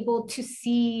been able to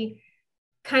see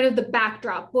kind of the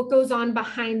backdrop, what goes on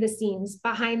behind the scenes,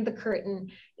 behind the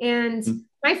curtain. And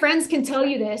my friends can tell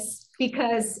you this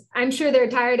because I'm sure they're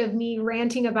tired of me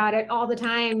ranting about it all the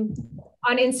time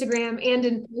on Instagram and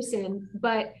in person.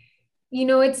 But, you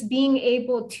know, it's being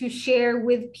able to share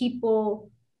with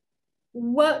people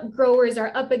what growers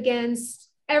are up against,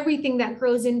 everything that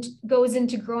goes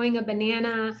into growing a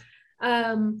banana,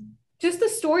 just the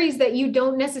stories that you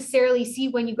don't necessarily see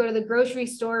when you go to the grocery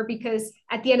store, because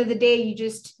at the end of the day, you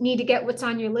just need to get what's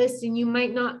on your list, and you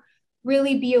might not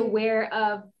really be aware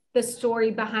of the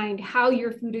story behind how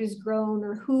your food is grown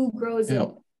or who grows it.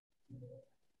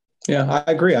 Yeah,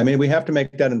 I agree. I mean, we have to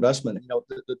make that investment. You know,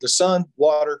 the sun,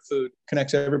 water, food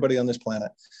connects everybody on this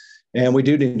planet. And we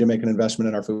do need to make an investment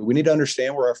in our food. We need to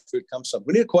understand where our food comes from.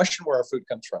 We need to question where our food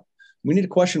comes from. We need to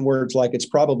question words like it's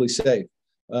probably safe.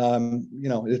 You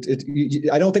know,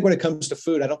 I don't think when it comes to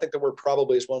food, I don't think the word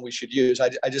probably is one we should use.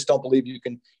 I just don't believe you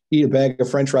can eat a bag of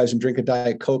French fries and drink a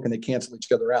Diet Coke and they cancel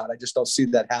each other out. I just don't see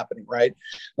that happening, right?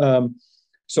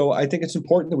 So I think it's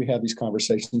important that we have these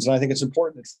conversations. And I think it's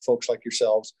important that folks like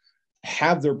yourselves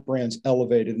have their brands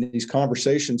elevated in these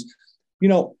conversations. You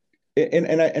know,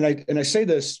 and I say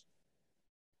this,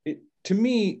 to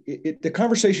me, the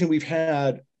conversation we've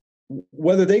had,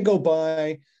 whether they go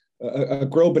buy a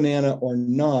Grow banana or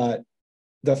not,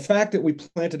 the fact that we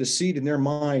planted a seed in their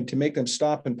mind to make them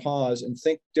stop and pause and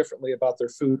think differently about their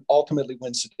food ultimately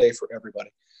wins the day for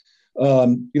everybody.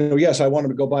 You know, yes, I want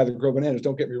them to go buy the Grow bananas,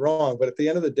 don't get me wrong. But at the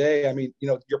end of the day, I mean, you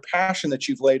know, your passion that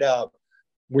you've laid out,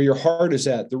 where your heart is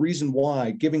at, the reason why,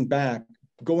 giving back,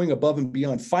 going above and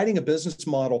beyond, fighting a business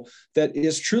model that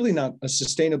is truly not a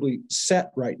sustainably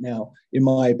set right now, in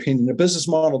my opinion, a business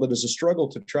model that is a struggle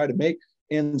to try to make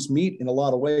ends meet in a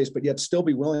lot of ways, but yet still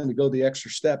be willing to go the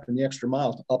extra step and the extra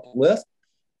mile to uplift.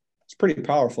 It's pretty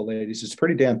powerful, ladies. It's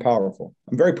pretty damn powerful.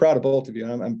 I'm very proud of both of you.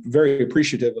 I'm very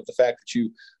appreciative of the fact that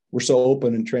you were so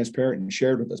open and transparent and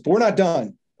shared with us, but we're not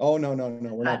done. Oh, no,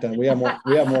 we're not done. We have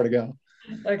more to go.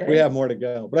 Okay. We have more to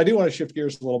go, but I do want to shift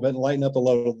gears a little bit and lighten up the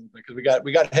load a little bit, because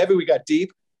we got heavy, we got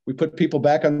deep, we put people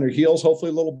back on their heels,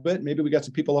 hopefully a little bit. Maybe we got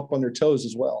some people up on their toes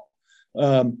as well.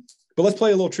 But let's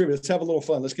play a little trivia. Let's have a little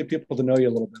fun. Let's get people to know you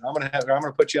a little bit. I'm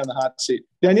gonna put you on the hot seat.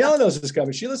 Daniela knows this is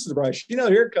coming. She listens to Bryce. You know,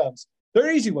 here it comes.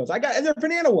 They're easy ones. And they're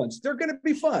banana ones. They're gonna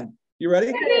be fun. You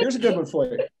ready? Here's a good one for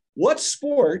you. What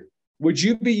sport would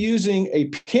you be using a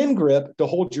pin grip to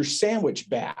hold your sandwich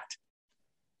bat?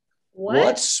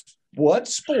 What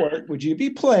sport would you be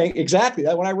playing? Exactly.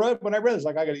 When I read this,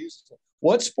 like, I got to use this.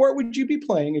 What sport would you be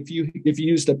playing if you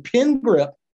used a pin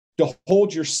grip to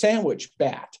hold your sandwich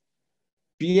bat?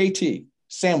 BAT,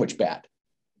 sandwich bat.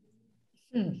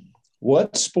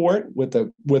 What sport with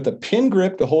a pin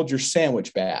grip to hold your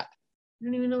sandwich bat? I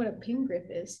don't even know what a pin grip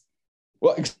is.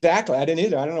 Well, exactly. I didn't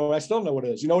either. I don't know. I still don't know what it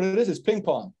is. You know what it is? It's ping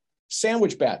pong.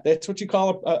 Sandwich bat. That's what you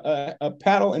call a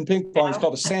paddle in ping pong. It's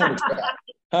called a sandwich bat.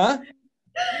 Huh?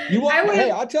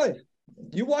 I'll tell you,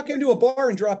 you walk into a bar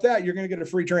and drop that, you're going to get a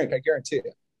free drink. I guarantee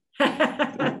you.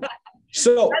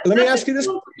 So let me ask you this.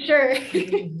 Sure.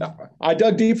 I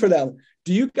dug deep for that one.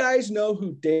 Do you guys know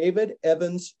who David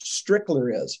Evans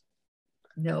Strickler is?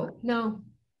 No.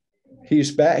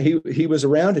 He's back. He was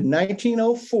around in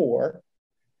 1904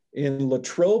 in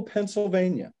Latrobe,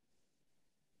 Pennsylvania.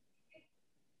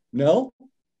 No?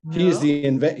 He is the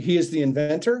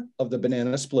inventor of the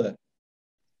banana split.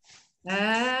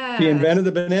 He invented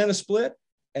the banana split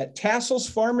at Tassel's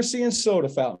Pharmacy and Soda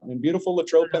Fountain in beautiful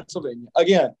Latrobe, Pennsylvania.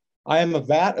 Again, I am a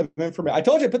vat of information. I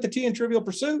told you I put the T in Trivial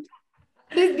Pursuit.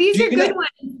 These are good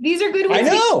ones. These are good ones.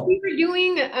 I know. We were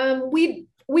doing,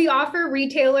 we offer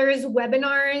retailers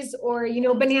webinars or,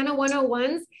 banana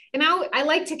 101s. And I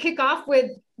like to kick off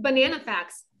with banana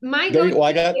facts. I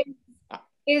got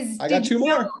two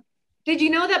more. Did you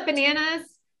know that bananas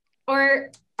are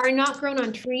not grown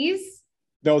on trees?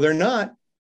 No, they're not.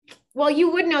 Well,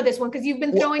 you would know this one because you've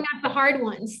been throwing out the hard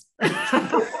ones.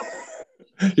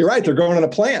 You're right. They're growing on a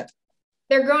plant.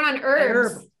 They're grown on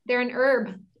herbs. They're an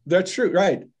herb. That's true.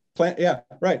 Right. Plant. Yeah.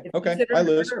 Right. It's Okay. considered I an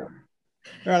lose. herb.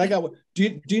 All right. I got one.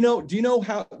 Do you know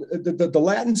how the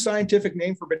Latin scientific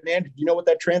name for banana, do you know what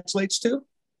that translates to?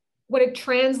 What it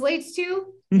translates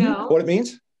to? Mm-hmm. No. What it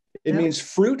means? It No. means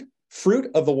fruit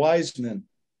of the wise men.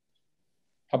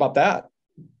 How about that?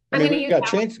 I mean, we got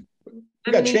to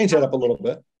change that up a little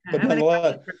bit, but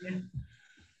nonetheless.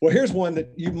 Well, here's one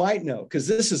that you might know, because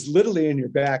this is literally in your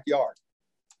backyard.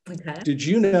 Okay. Do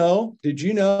you know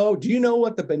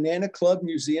what the Banana Club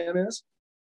Museum is?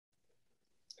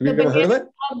 Have you ever heard of it?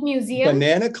 Club Museum?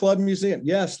 Banana Club Museum.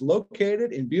 Yes,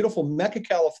 located in beautiful Mecca,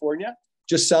 California,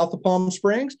 just south of Palm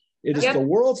Springs. It is the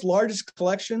world's largest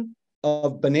collection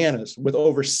of bananas with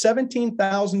over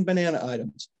 17,000 banana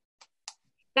items.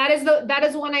 That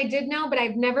is one I did know, but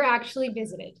I've never actually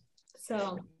visited.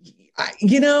 So,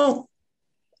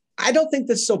 I don't think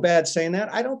that's so bad saying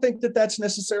that. I don't think that that's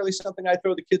necessarily something I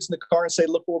throw the kids in the car and say,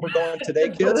 look where we're going today,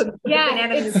 kids.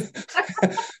 yeah.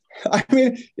 I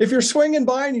mean, if you're swinging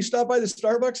by and you stop by the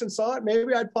Starbucks and saw it,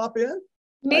 maybe I'd pop in.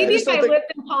 Maybe if I lived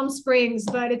in Palm Springs,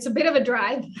 but it's a bit of a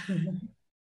drive.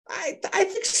 I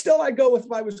think still I'd go with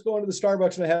if I was going to the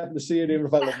Starbucks and I happened to see it, even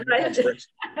if I lived in Palm Springs.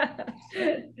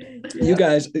 You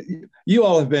guys, you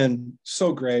all have been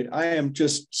so great. I am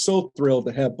just so thrilled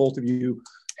to have both of you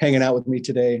hanging out with me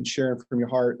today and sharing from your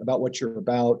heart about what you're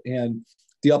about and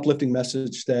the uplifting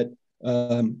message that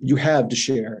you have to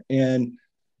share. And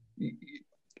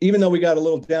even though we got a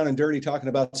little down and dirty talking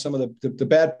about some of the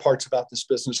bad parts about this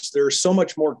business, there's so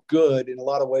much more good in a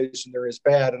lot of ways than there is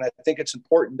bad. And I think it's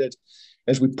important that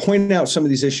as we point out some of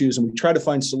these issues and we try to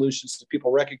find solutions, that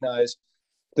people recognize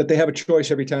that they have a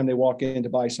choice every time they walk in to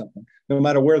buy something, no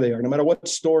matter where they are, no matter what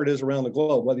store it is around the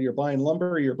globe, whether you're buying lumber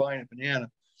or you're buying a banana.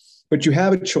 But you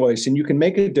have a choice, and you can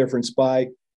make a difference by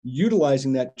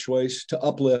utilizing that choice to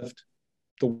uplift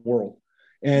the world.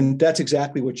 And that's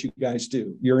exactly what you guys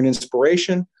do. You're an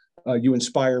inspiration. You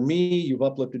inspire me. You've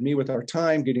uplifted me with our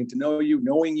time, getting to know you,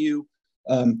 knowing you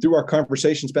through our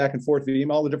conversations back and forth via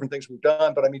email, all the different things we've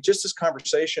done. But I mean, just this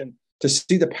conversation, to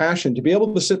see the passion, to be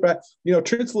able to sit back,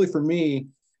 truthfully for me,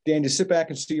 Dan, to sit back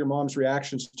and see your mom's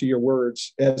reactions to your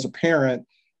words as a parent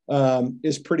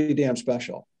is pretty damn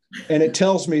special. And it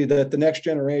tells me that the next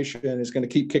generation is going to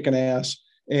keep kicking ass.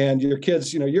 And your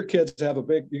kids, your kids have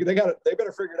they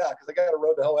better figure it out, because they got a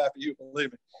road to hell after you,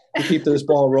 believe me, to keep this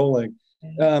ball rolling.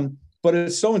 But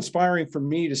it's so inspiring for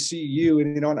me to see you,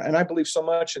 and I believe so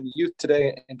much in the youth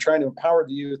today and trying to empower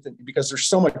the youth, because they're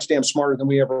so much damn smarter than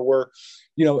we ever were,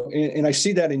 and I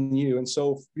see that in you. And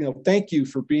so, thank you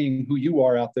for being who you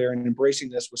are out there and embracing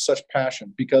this with such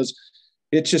passion, because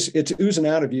it's oozing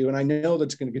out of you. And I know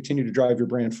that's going to continue to drive your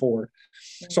brand forward.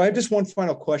 So I have just one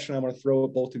final question I want to throw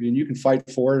at both of you, and you can fight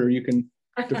for it or you can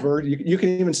divert. You can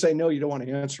even say, no, you don't want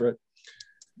to answer it.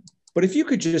 But if you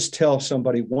could just tell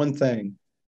somebody one thing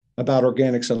about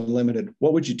Organics Unlimited,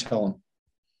 what would you tell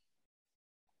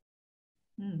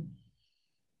them?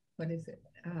 What is it?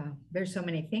 There's so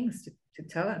many things to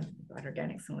tell them about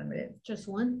Organics Unlimited. Just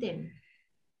one thing.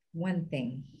 One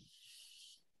thing.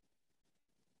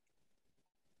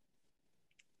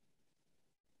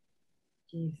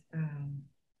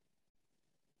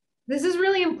 This is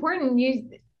really important.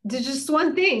 Just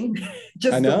one thing.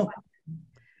 I know.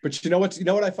 But you know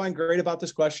what I find great about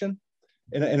this question?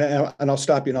 And I'll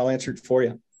stop you and I'll answer it for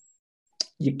you.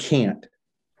 You can't.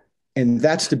 And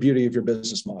that's the beauty of your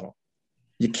business model.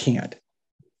 You can't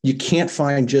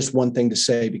find just one thing to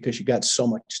say, because you got so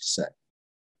much to say.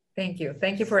 Thank you.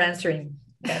 Thank you for answering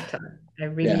that, Todd. I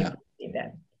really appreciate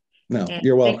that. No,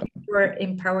 you're welcome. Thank you for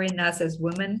empowering us as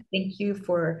women. Thank you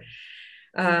for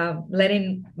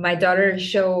letting my daughter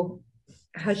show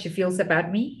how she feels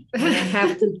about me. And I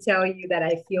have to tell you that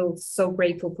I feel so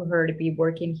grateful for her to be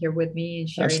working here with me and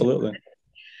sharing. Absolutely.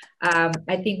 I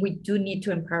think we do need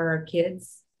to empower our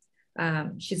kids.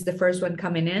 She's the first one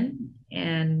coming in,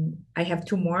 and I have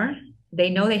two more. They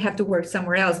know they have to work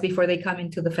somewhere else before they come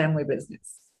into the family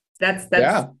business. That's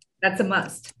a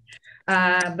must.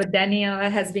 But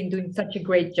Daniela has been doing such a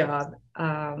great job.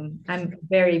 I'm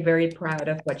very, very proud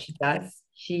of what she does.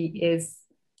 She is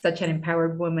such an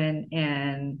empowered woman,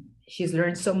 and she's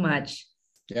learned so much.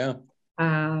 Yeah.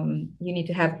 You need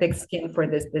to have thick skin for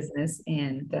this business.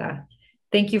 And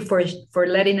thank you for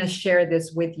letting us share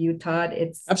this with you, Todd.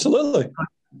 It's absolutely.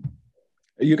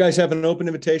 You guys have an open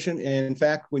invitation. And in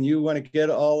fact, when you want to get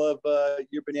all of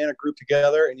your banana group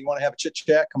together and you want to have a chit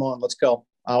chat, come on, let's go.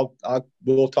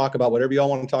 We'll talk about whatever y'all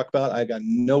want to talk about. I got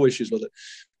no issues with it.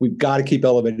 We've got to keep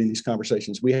elevating these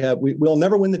conversations. We'll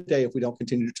never win the day if we don't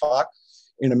continue to talk.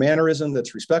 in a mannerism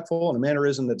that's respectful, in a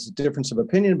mannerism that's a difference of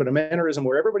opinion, but a mannerism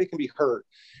where everybody can be heard.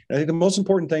 And I think the most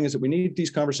important thing is that we need these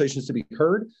conversations to be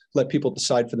heard, let people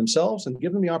decide for themselves, and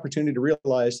give them the opportunity to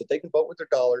realize that they can vote with their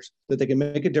dollars, that they can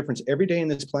make a difference every day in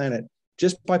this planet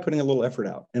just by putting a little effort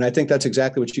out. And I think that's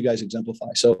exactly what you guys exemplify.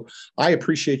 So I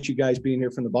appreciate you guys being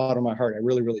here from the bottom of my heart. I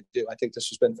really, really do. I think this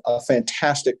has been a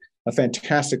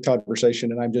fantastic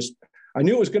conversation. And I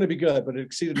knew it was going to be good, but it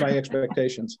exceeded my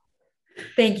expectations.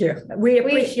 Thank you. We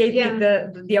appreciate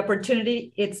the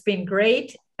opportunity. It's been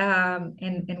great.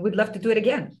 And we'd love to do it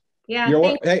again. Yeah.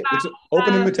 Hey, it's an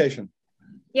open invitation.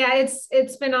 Yeah,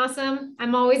 it's been awesome.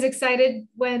 I'm always excited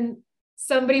when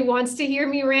somebody wants to hear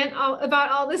me rant about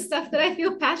all this stuff that I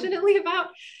feel passionately about.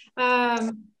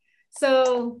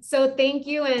 So thank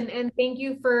you. And thank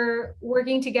you for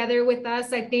working together with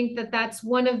us. I think that's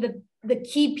one of the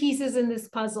key pieces in this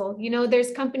puzzle. You know,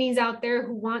 there's companies out there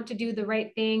who want to do the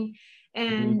right thing,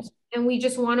 and we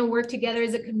just want to work together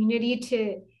as a community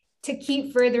to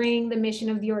keep furthering the mission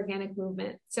of the organic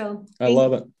movement. So I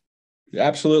love it.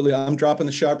 Absolutely. I'm dropping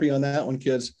the Sharpie on that one,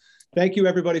 kids. Thank you,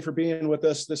 everybody, for being with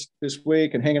us this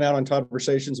week and hanging out on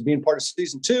Conversations and being part of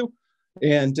season 2.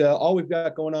 And all we've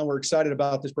got going on, we're excited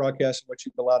about this broadcast and what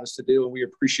you've allowed us to do. And we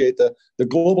appreciate the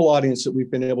global audience that we've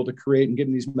been able to create and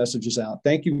getting these messages out.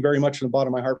 Thank you very much from the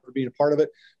bottom of my heart for being a part of it.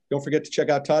 Don't forget to check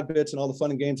out Todd Bits and all the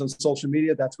fun and games on social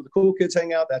media. That's where the cool kids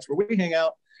hang out. That's where we hang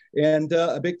out. And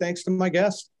a big thanks to my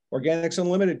guests, Organics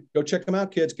Unlimited. Go check them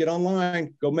out, kids. Get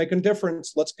online. Go make a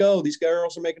difference. Let's go. These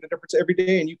girls are making a difference every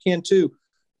day, and you can too.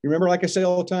 Remember, like I say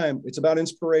all the time, it's about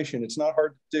inspiration. It's not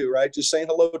hard to do, right? Just saying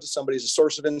hello to somebody is a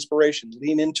source of inspiration.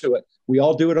 Lean into it. We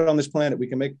all do it on this planet. We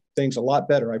can make things a lot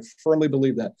better. I firmly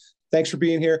believe that. Thanks for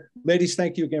being here. Ladies,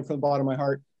 thank you again from the bottom of my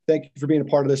heart. Thank you for being a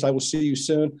part of this. I will see you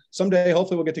soon. Someday,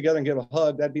 hopefully we'll get together and give a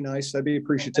hug. That'd be nice. That'd be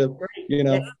appreciative. You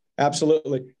know,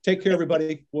 absolutely. Take care,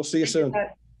 everybody. We'll see you soon.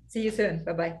 See you soon.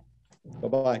 Bye-bye.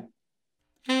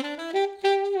 Bye-bye.